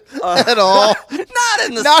attractive at all. Not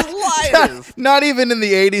in the slightest. Not even in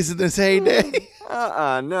the 80s in this heyday.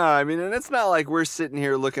 No. I mean, and it's not like we're sitting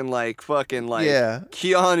here looking like fucking like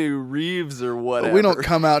Keanu Reeves or whatever. We don't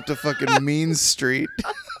come out to fucking Mean Street.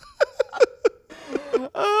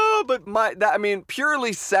 But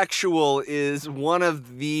purely sexual is one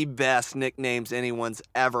of the best nicknames anyone's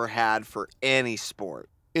ever had for any sport.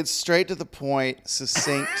 It's straight to the point,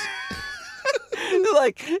 succinct. They're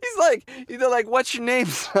like, what's your name,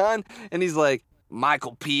 son? And he's like,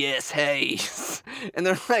 Michael P.S. Hayes. And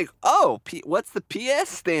they're like, oh, what's the P.S.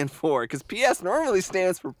 stand for? Because P.S. normally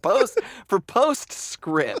stands for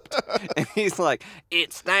postscript. And he's like,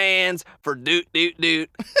 it stands for doot, doot, doot,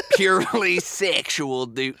 purely sexual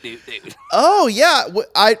doot, doot, doot. Oh, yeah.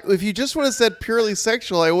 If you just would have said purely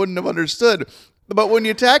sexual, I wouldn't have understood. But when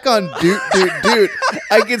you tack on doot, doot, doot,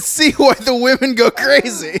 I can see why the women go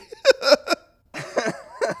crazy.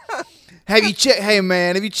 Have you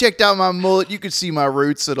checked out my mullet? You can see my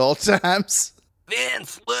roots at all times.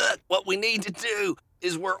 Vince, look, what we need to do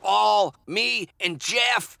is me and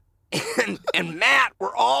Jeff and Matt,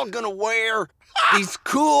 we're all gonna wear these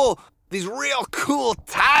real cool,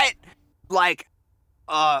 tight, like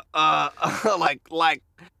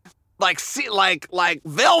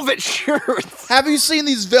velvet shirts. Have you seen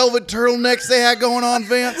these velvet turtlenecks they had going on,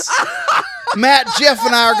 Vince? Matt, Jeff,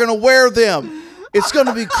 and I are gonna wear them. It's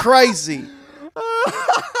gonna be crazy. And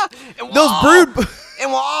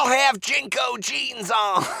we'll all have Jinko jeans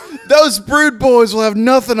on. Those brood boys will have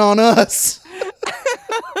nothing on us.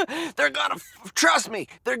 Trust me,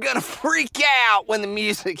 they're gonna freak out when the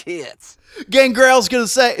music hits. Gangrel's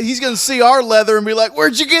he's gonna see our leather and be like,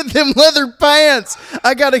 where'd you get them leather pants?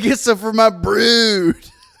 I gotta get some for my brood.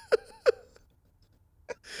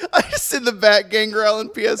 I just in the back, Gangrel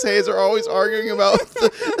and P.S. Hayes are always arguing about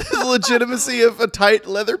the legitimacy of a tight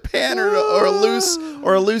leather pant or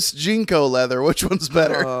a loose Jinko leather. Which one's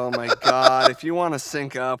better? Oh my God! If you want to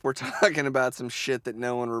sync up, we're talking about some shit that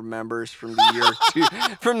no one remembers from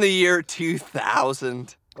the year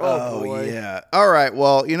 2000. Oh boy. Yeah. All right.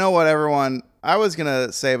 Well, you know what, everyone. I was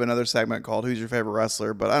gonna save another segment called "Who's Your Favorite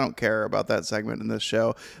Wrestler," but I don't care about that segment in this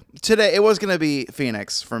show. Today, it was gonna be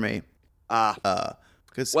Phoenix for me. I'll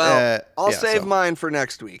save mine for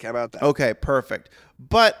next week. How about that? Okay, perfect.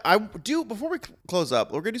 But before we close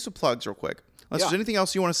up, we're going to do some plugs real quick. Unless there's anything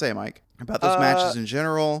else you want to say, Mike, about those matches in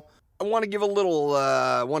general. I want to give a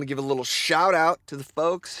little shout out to the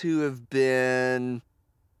folks who have been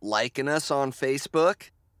liking us on Facebook.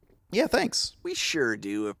 Yeah, thanks. We sure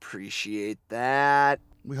do appreciate that.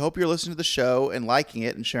 We hope you're listening to the show and liking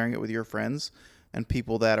it and sharing it with your friends and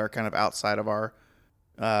people that are kind of outside of our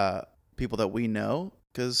people that we know.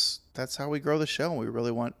 Because that's how we grow the show, and we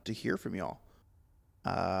really want to hear from y'all.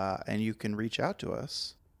 And you can reach out to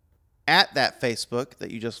us at that Facebook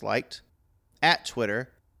that you just liked, at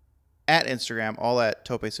Twitter, at Instagram, all at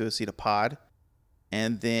Tope Suicida Pod.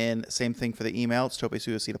 And then same thing for the email. It's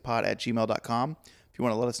topesuicidapod@gmail.com. If you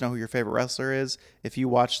want to let us know who your favorite wrestler is, if you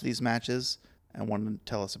watch these matches and want to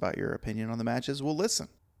tell us about your opinion on the matches, we'll listen.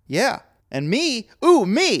 Yeah. And me.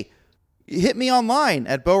 Hit me online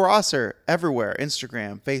at Bo Rosser everywhere.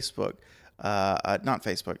 Instagram, Facebook. Not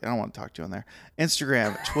Facebook. I don't want to talk to you on there.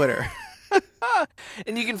 Instagram, Twitter.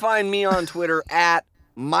 And you can find me on Twitter at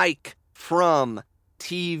Mike from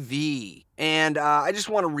TV. And I just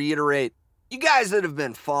want to reiterate, you guys that have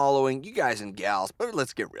been following, you guys and gals, but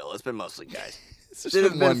let's get real, it's been mostly guys. that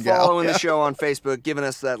have been following the show on Facebook, giving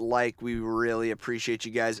us that like. We really appreciate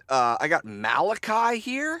you guys. I got Malachi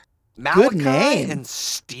here. Malachi Good name. And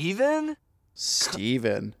Steven.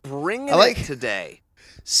 Bringing it today.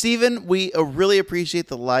 Steven, we really appreciate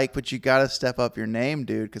the like, but you got to step up your name,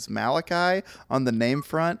 dude, because Malachi on the name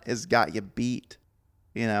front has got you beat.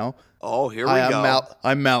 You know? Oh, here we go.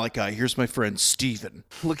 I'm Malachi. Here's my friend Steven.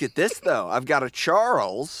 Look at this, though. I've got a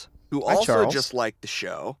Charles, who also just liked the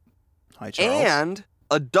show. Hi, Charles. And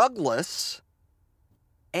a Douglas.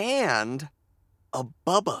 And a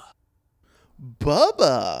Bubba.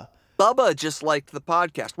 Bubba just liked the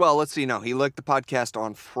podcast. Well, let's see. No, he liked the podcast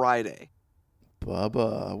on Friday.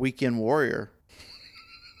 Bubba, Weekend Warrior.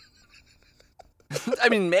 I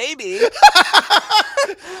mean, maybe.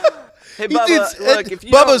 Hey, Bubba, look, if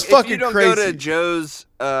you don't crazy. Go to Joe's,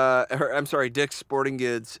 Dick's Sporting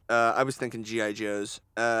Goods, I was thinking G.I. Joe's.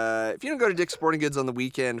 If you don't go to Dick's Sporting Goods on the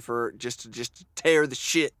weekend for just to tear the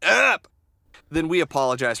shit up, then we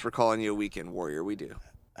apologize for calling you a weekend warrior. We do.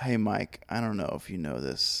 Hey, Mike, I don't know if you know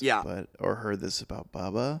this or heard this about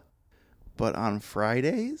Bubba, but on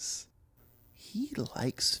Fridays, he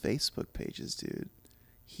likes Facebook pages, dude.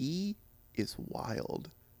 He is wild.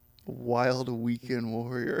 Wild weekend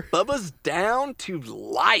warrior. Bubba's down to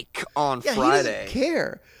like on Friday. He doesn't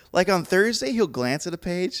care. Like on Thursday, he'll glance at a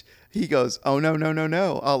page. He goes, "Oh,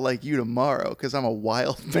 no. I'll like you tomorrow because I'm a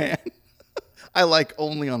wild man. I like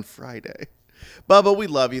only on Friday." Bubba, we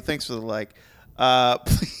love you. Thanks for the like.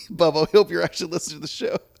 Bubba, I hope you're actually listening to the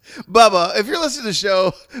show. Bubba, if you're listening to the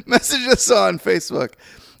show, message us on Facebook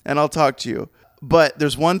and I'll talk to you. But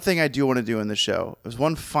there's one thing I do want to do in the show. There's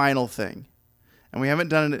one final thing. And we haven't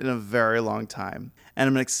done it in a very long time. And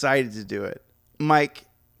I'm excited to do it. Mike,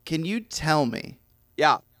 can you tell me?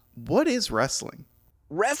 Yeah. What is wrestling?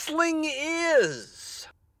 Wrestling is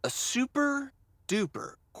a super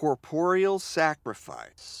duper corporeal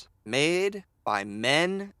sacrifice made by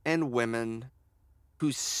men and women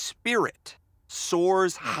whose spirit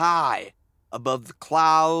soars high above the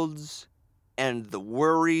clouds and the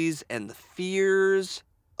worries and the fears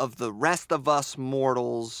of the rest of us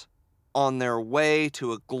mortals on their way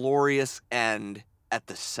to a glorious end at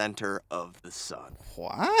the center of the sun.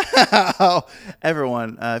 Wow.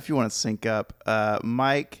 Everyone, if you want to sync up,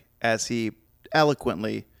 Mike, as he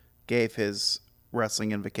eloquently gave his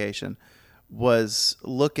wrestling invocation, was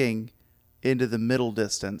looking into the middle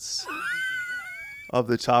distance of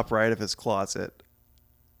the top right of his closet.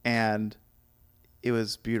 And it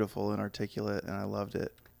was beautiful and articulate, and I loved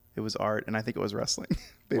it. It was art, and I think it was wrestling.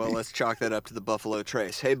 Well, let's chalk that up to the Buffalo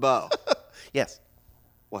Trace. Hey, Bo. Yes.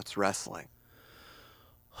 What's wrestling?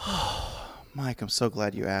 Mike, I'm so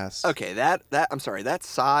glad you asked. Okay, I'm sorry, that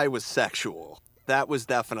sigh was sexual. That was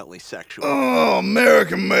definitely sexual. Oh,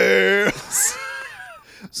 American man.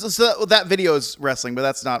 so that video is wrestling, but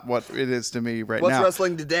that's not what it is to me right now. What's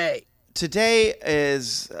wrestling today? Today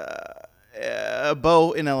is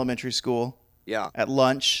Bo in elementary school. Yeah. At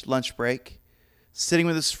lunch break, sitting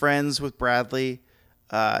with his friends, with Bradley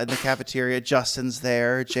in the cafeteria. Justin's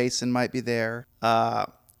there. Jason might be there. And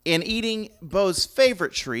eating Bo's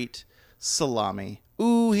favorite treat, salami.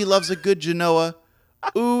 Ooh, he loves a good Genoa.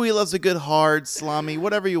 Ooh, he loves a good hard salami.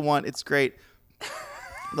 Whatever you want, it's great.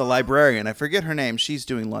 The librarian, I forget her name, she's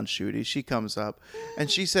doing lunch duty. She comes up and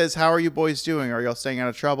she says, "How are you boys doing? Are y'all staying out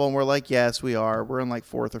of trouble?" And we're like, "Yes, we are. We're in like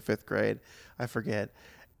 4th or 5th grade. I forget."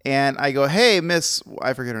 And I go, "Hey, miss,"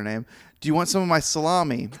 I forget her name, "do you want some of my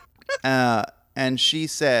salami?" And she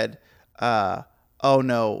said, "Oh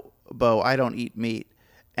no, Bo, I don't eat meat."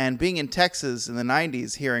 And being in Texas in the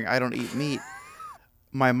 90s, hearing "I don't eat meat,"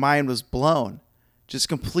 my mind was blown. Just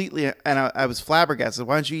completely, and I was flabbergasted.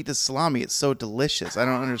 "Why don't you eat this salami? It's so delicious." "I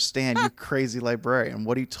don't understand, you crazy librarian.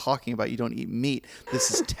 What are you talking about? You don't eat meat. This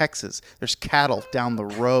is Texas. There's cattle down the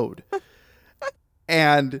road."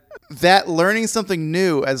 And that learning something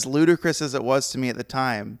new, as ludicrous as it was to me at the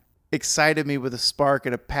time, excited me with a spark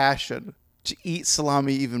and a passion to eat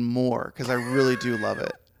salami even more, because I really do love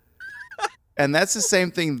it. And that's the same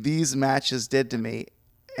thing these matches did to me.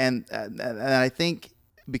 And I think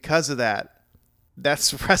because of that,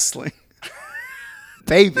 that's wrestling.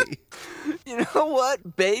 Baby. You know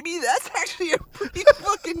what, baby? That's actually a pretty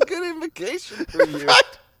fucking good invocation for you.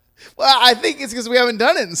 Right? Well, I think it's because we haven't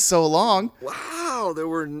done it in so long. Wow,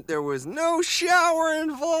 there was no shower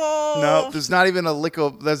involved. No, there's not even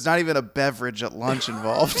a beverage at lunch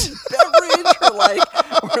involved. Beverage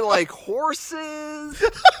or like horses.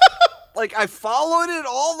 Like, I followed it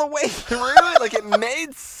all the way through. Like, it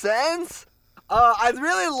made sense. I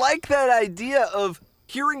really like that idea of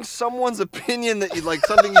hearing someone's opinion that you like,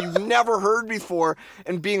 something you've never heard before,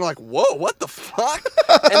 and being like, "Whoa, what the fuck?"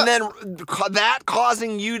 And then that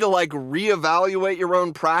causing you to like reevaluate your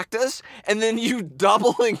own practice, and then you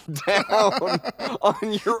doubling down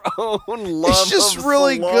on your own love. It's just of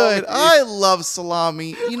really salami. good. I love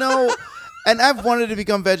salami. You know. And I've wanted to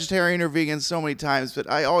become vegetarian or vegan so many times, but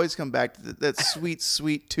I always come back to that sweet,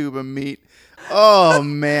 sweet tube of meat. Oh,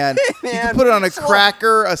 man. You can put it on a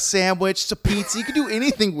cracker, a sandwich, a pizza. You can do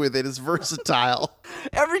anything with it. It's versatile.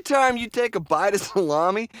 Every time you take a bite of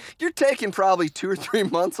salami, you're taking probably 2 or 3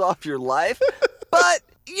 months off your life. But,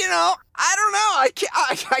 you know, I don't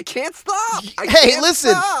know. I can't stop. Hey,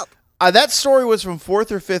 listen. That story was from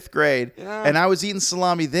 4th or 5th grade, and I was eating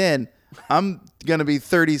salami then. I'm going to be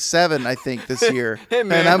 37, I think, this year. Hey,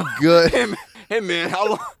 man. And I'm good. Hey, man,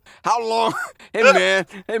 how long,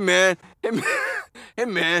 hey,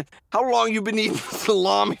 man, how long you been eating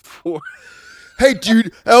salami for? "Hey,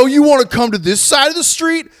 dude, you want to come to this side of the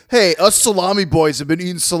street? Hey, us salami boys have been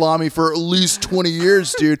eating salami for at least 20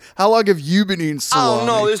 years, dude. How long have you been eating salami?" I don't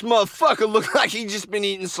know. This motherfucker looks like he just been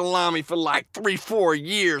eating salami for like 3-4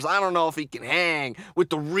 years. I don't know if he can hang with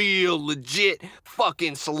the real, legit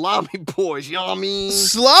fucking salami boys. You know what I mean?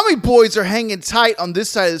 Salami boys are hanging tight on this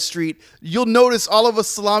side of the street. You'll notice all of us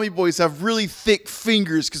salami boys have really thick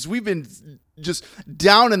fingers because we've been just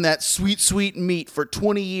down in that sweet, sweet meat for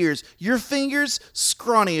 20 years. Your fingers,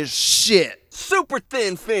 scrawny as shit. Super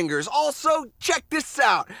thin fingers. Also, check this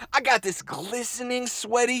out. I got this glistening,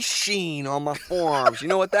 sweaty sheen on my forearms. You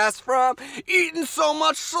know what that's from? Eating so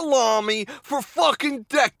much salami for fucking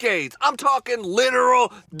decades. I'm talking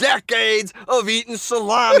literal decades of eating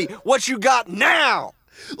salami. What you got now?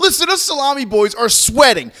 Listen, us salami boys are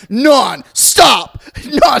sweating non-stop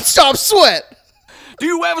sweat. Do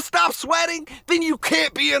you ever stop sweating? Then you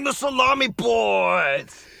can't be in the Salami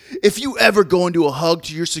Boys. If you ever go into a hug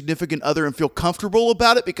to your significant other and feel comfortable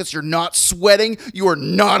about it because you're not sweating, you are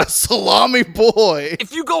not a salami boy.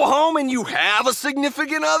 If you go home and you have a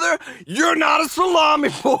significant other, you're not a Salami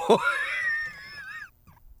Boy.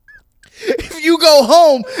 If you go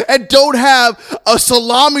home and don't have a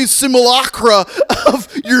salami simulacra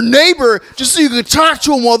of your neighbor just so you can talk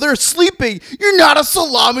to them while they're sleeping, you're not a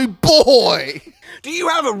salami boy. Do you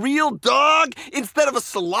have a real dog instead of a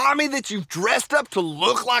salami that you've dressed up to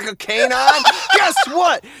look like a canine? Guess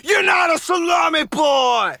what? You're not a Salami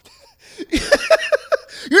Boy.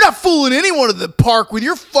 You're not fooling anyone at the park with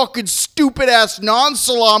your fucking stupid ass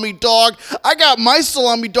non-salami dog. I got my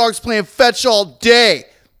salami dogs playing fetch all day.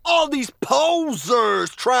 All these posers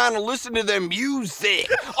trying to listen to their music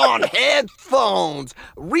on headphones.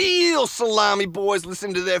 Real Salami Boys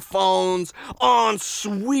listen to their phones on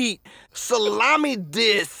sweet salami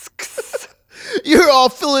discs. You're all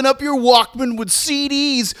filling up your Walkman with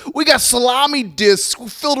CDs. We got salami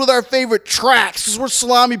discs filled with our favorite tracks because we're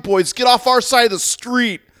Salami Boys. Get off our side of the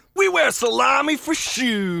street. We wear salami for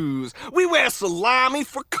shoes. We wear salami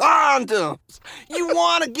for condoms. You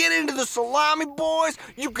want to get into the Salami Boys?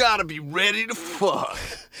 You gotta be ready to fuck.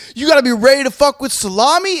 You gotta be ready to fuck with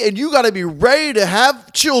salami, and you gotta be ready to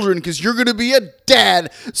have children because you're gonna be a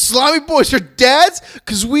dad. Salami Boys are dads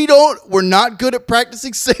because we're not good at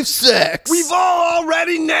practicing safe sex. We've all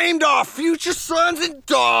already named our future sons and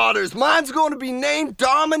daughters. Mine's going to be named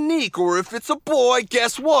Dominique, or if it's a boy,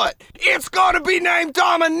 guess what? It's going to be named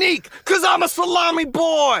Dominique because I'm a Salami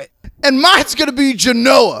Boy. And mine's gonna be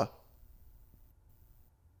Genoa.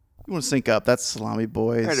 You want to sync up? That's Salami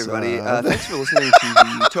Boys. All right, everybody. Thanks for listening to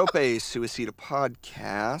the Tope Suicida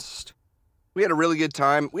podcast. We had a really good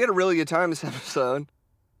time. This episode.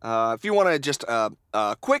 If you want to just a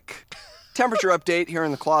quick temperature update here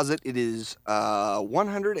in the closet, it is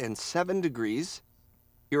 107 degrees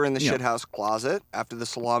here in the shithouse closet after the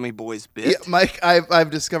Salami Boys bit. Yeah, Mike, I've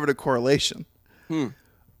discovered a correlation.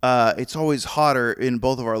 It's always hotter in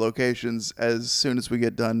both of our locations as soon as we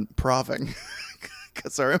get done proving.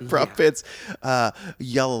 Because our improv pits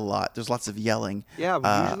yell a lot. There's lots of yelling. Yeah,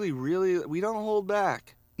 we don't hold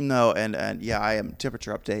back. No, and I am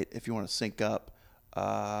temperature update. If you want to sync up,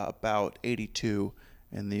 about 82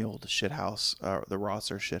 in the old shithouse, the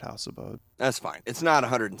Rosser shithouse abode. That's fine. It's not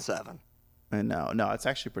 107. And no, it's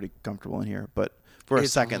actually pretty comfortable in here. But for a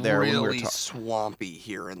second there, really when we were swampy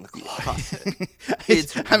here in the closet.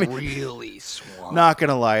 It's really swampy. Not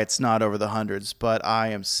gonna lie, it's not over the hundreds, but I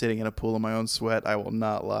am sitting in a pool of my own sweat. I will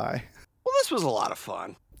not lie. Well, this was a lot of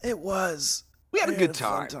fun. It was. We had a good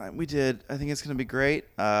time. Fun time. We did. I think it's gonna be great.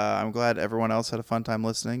 I'm glad everyone else had a fun time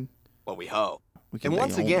listening. Well, we hope. And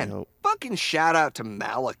once again, fucking shout out to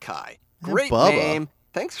Malachi. Great Bubba. name.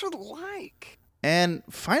 Thanks for the like. And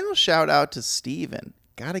final shout out to Steven.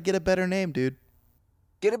 Gotta get a better name, dude.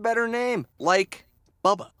 Get a better name, like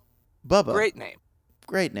Bubba. Bubba. Great name.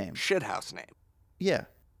 Great name. Shithouse name. Yeah.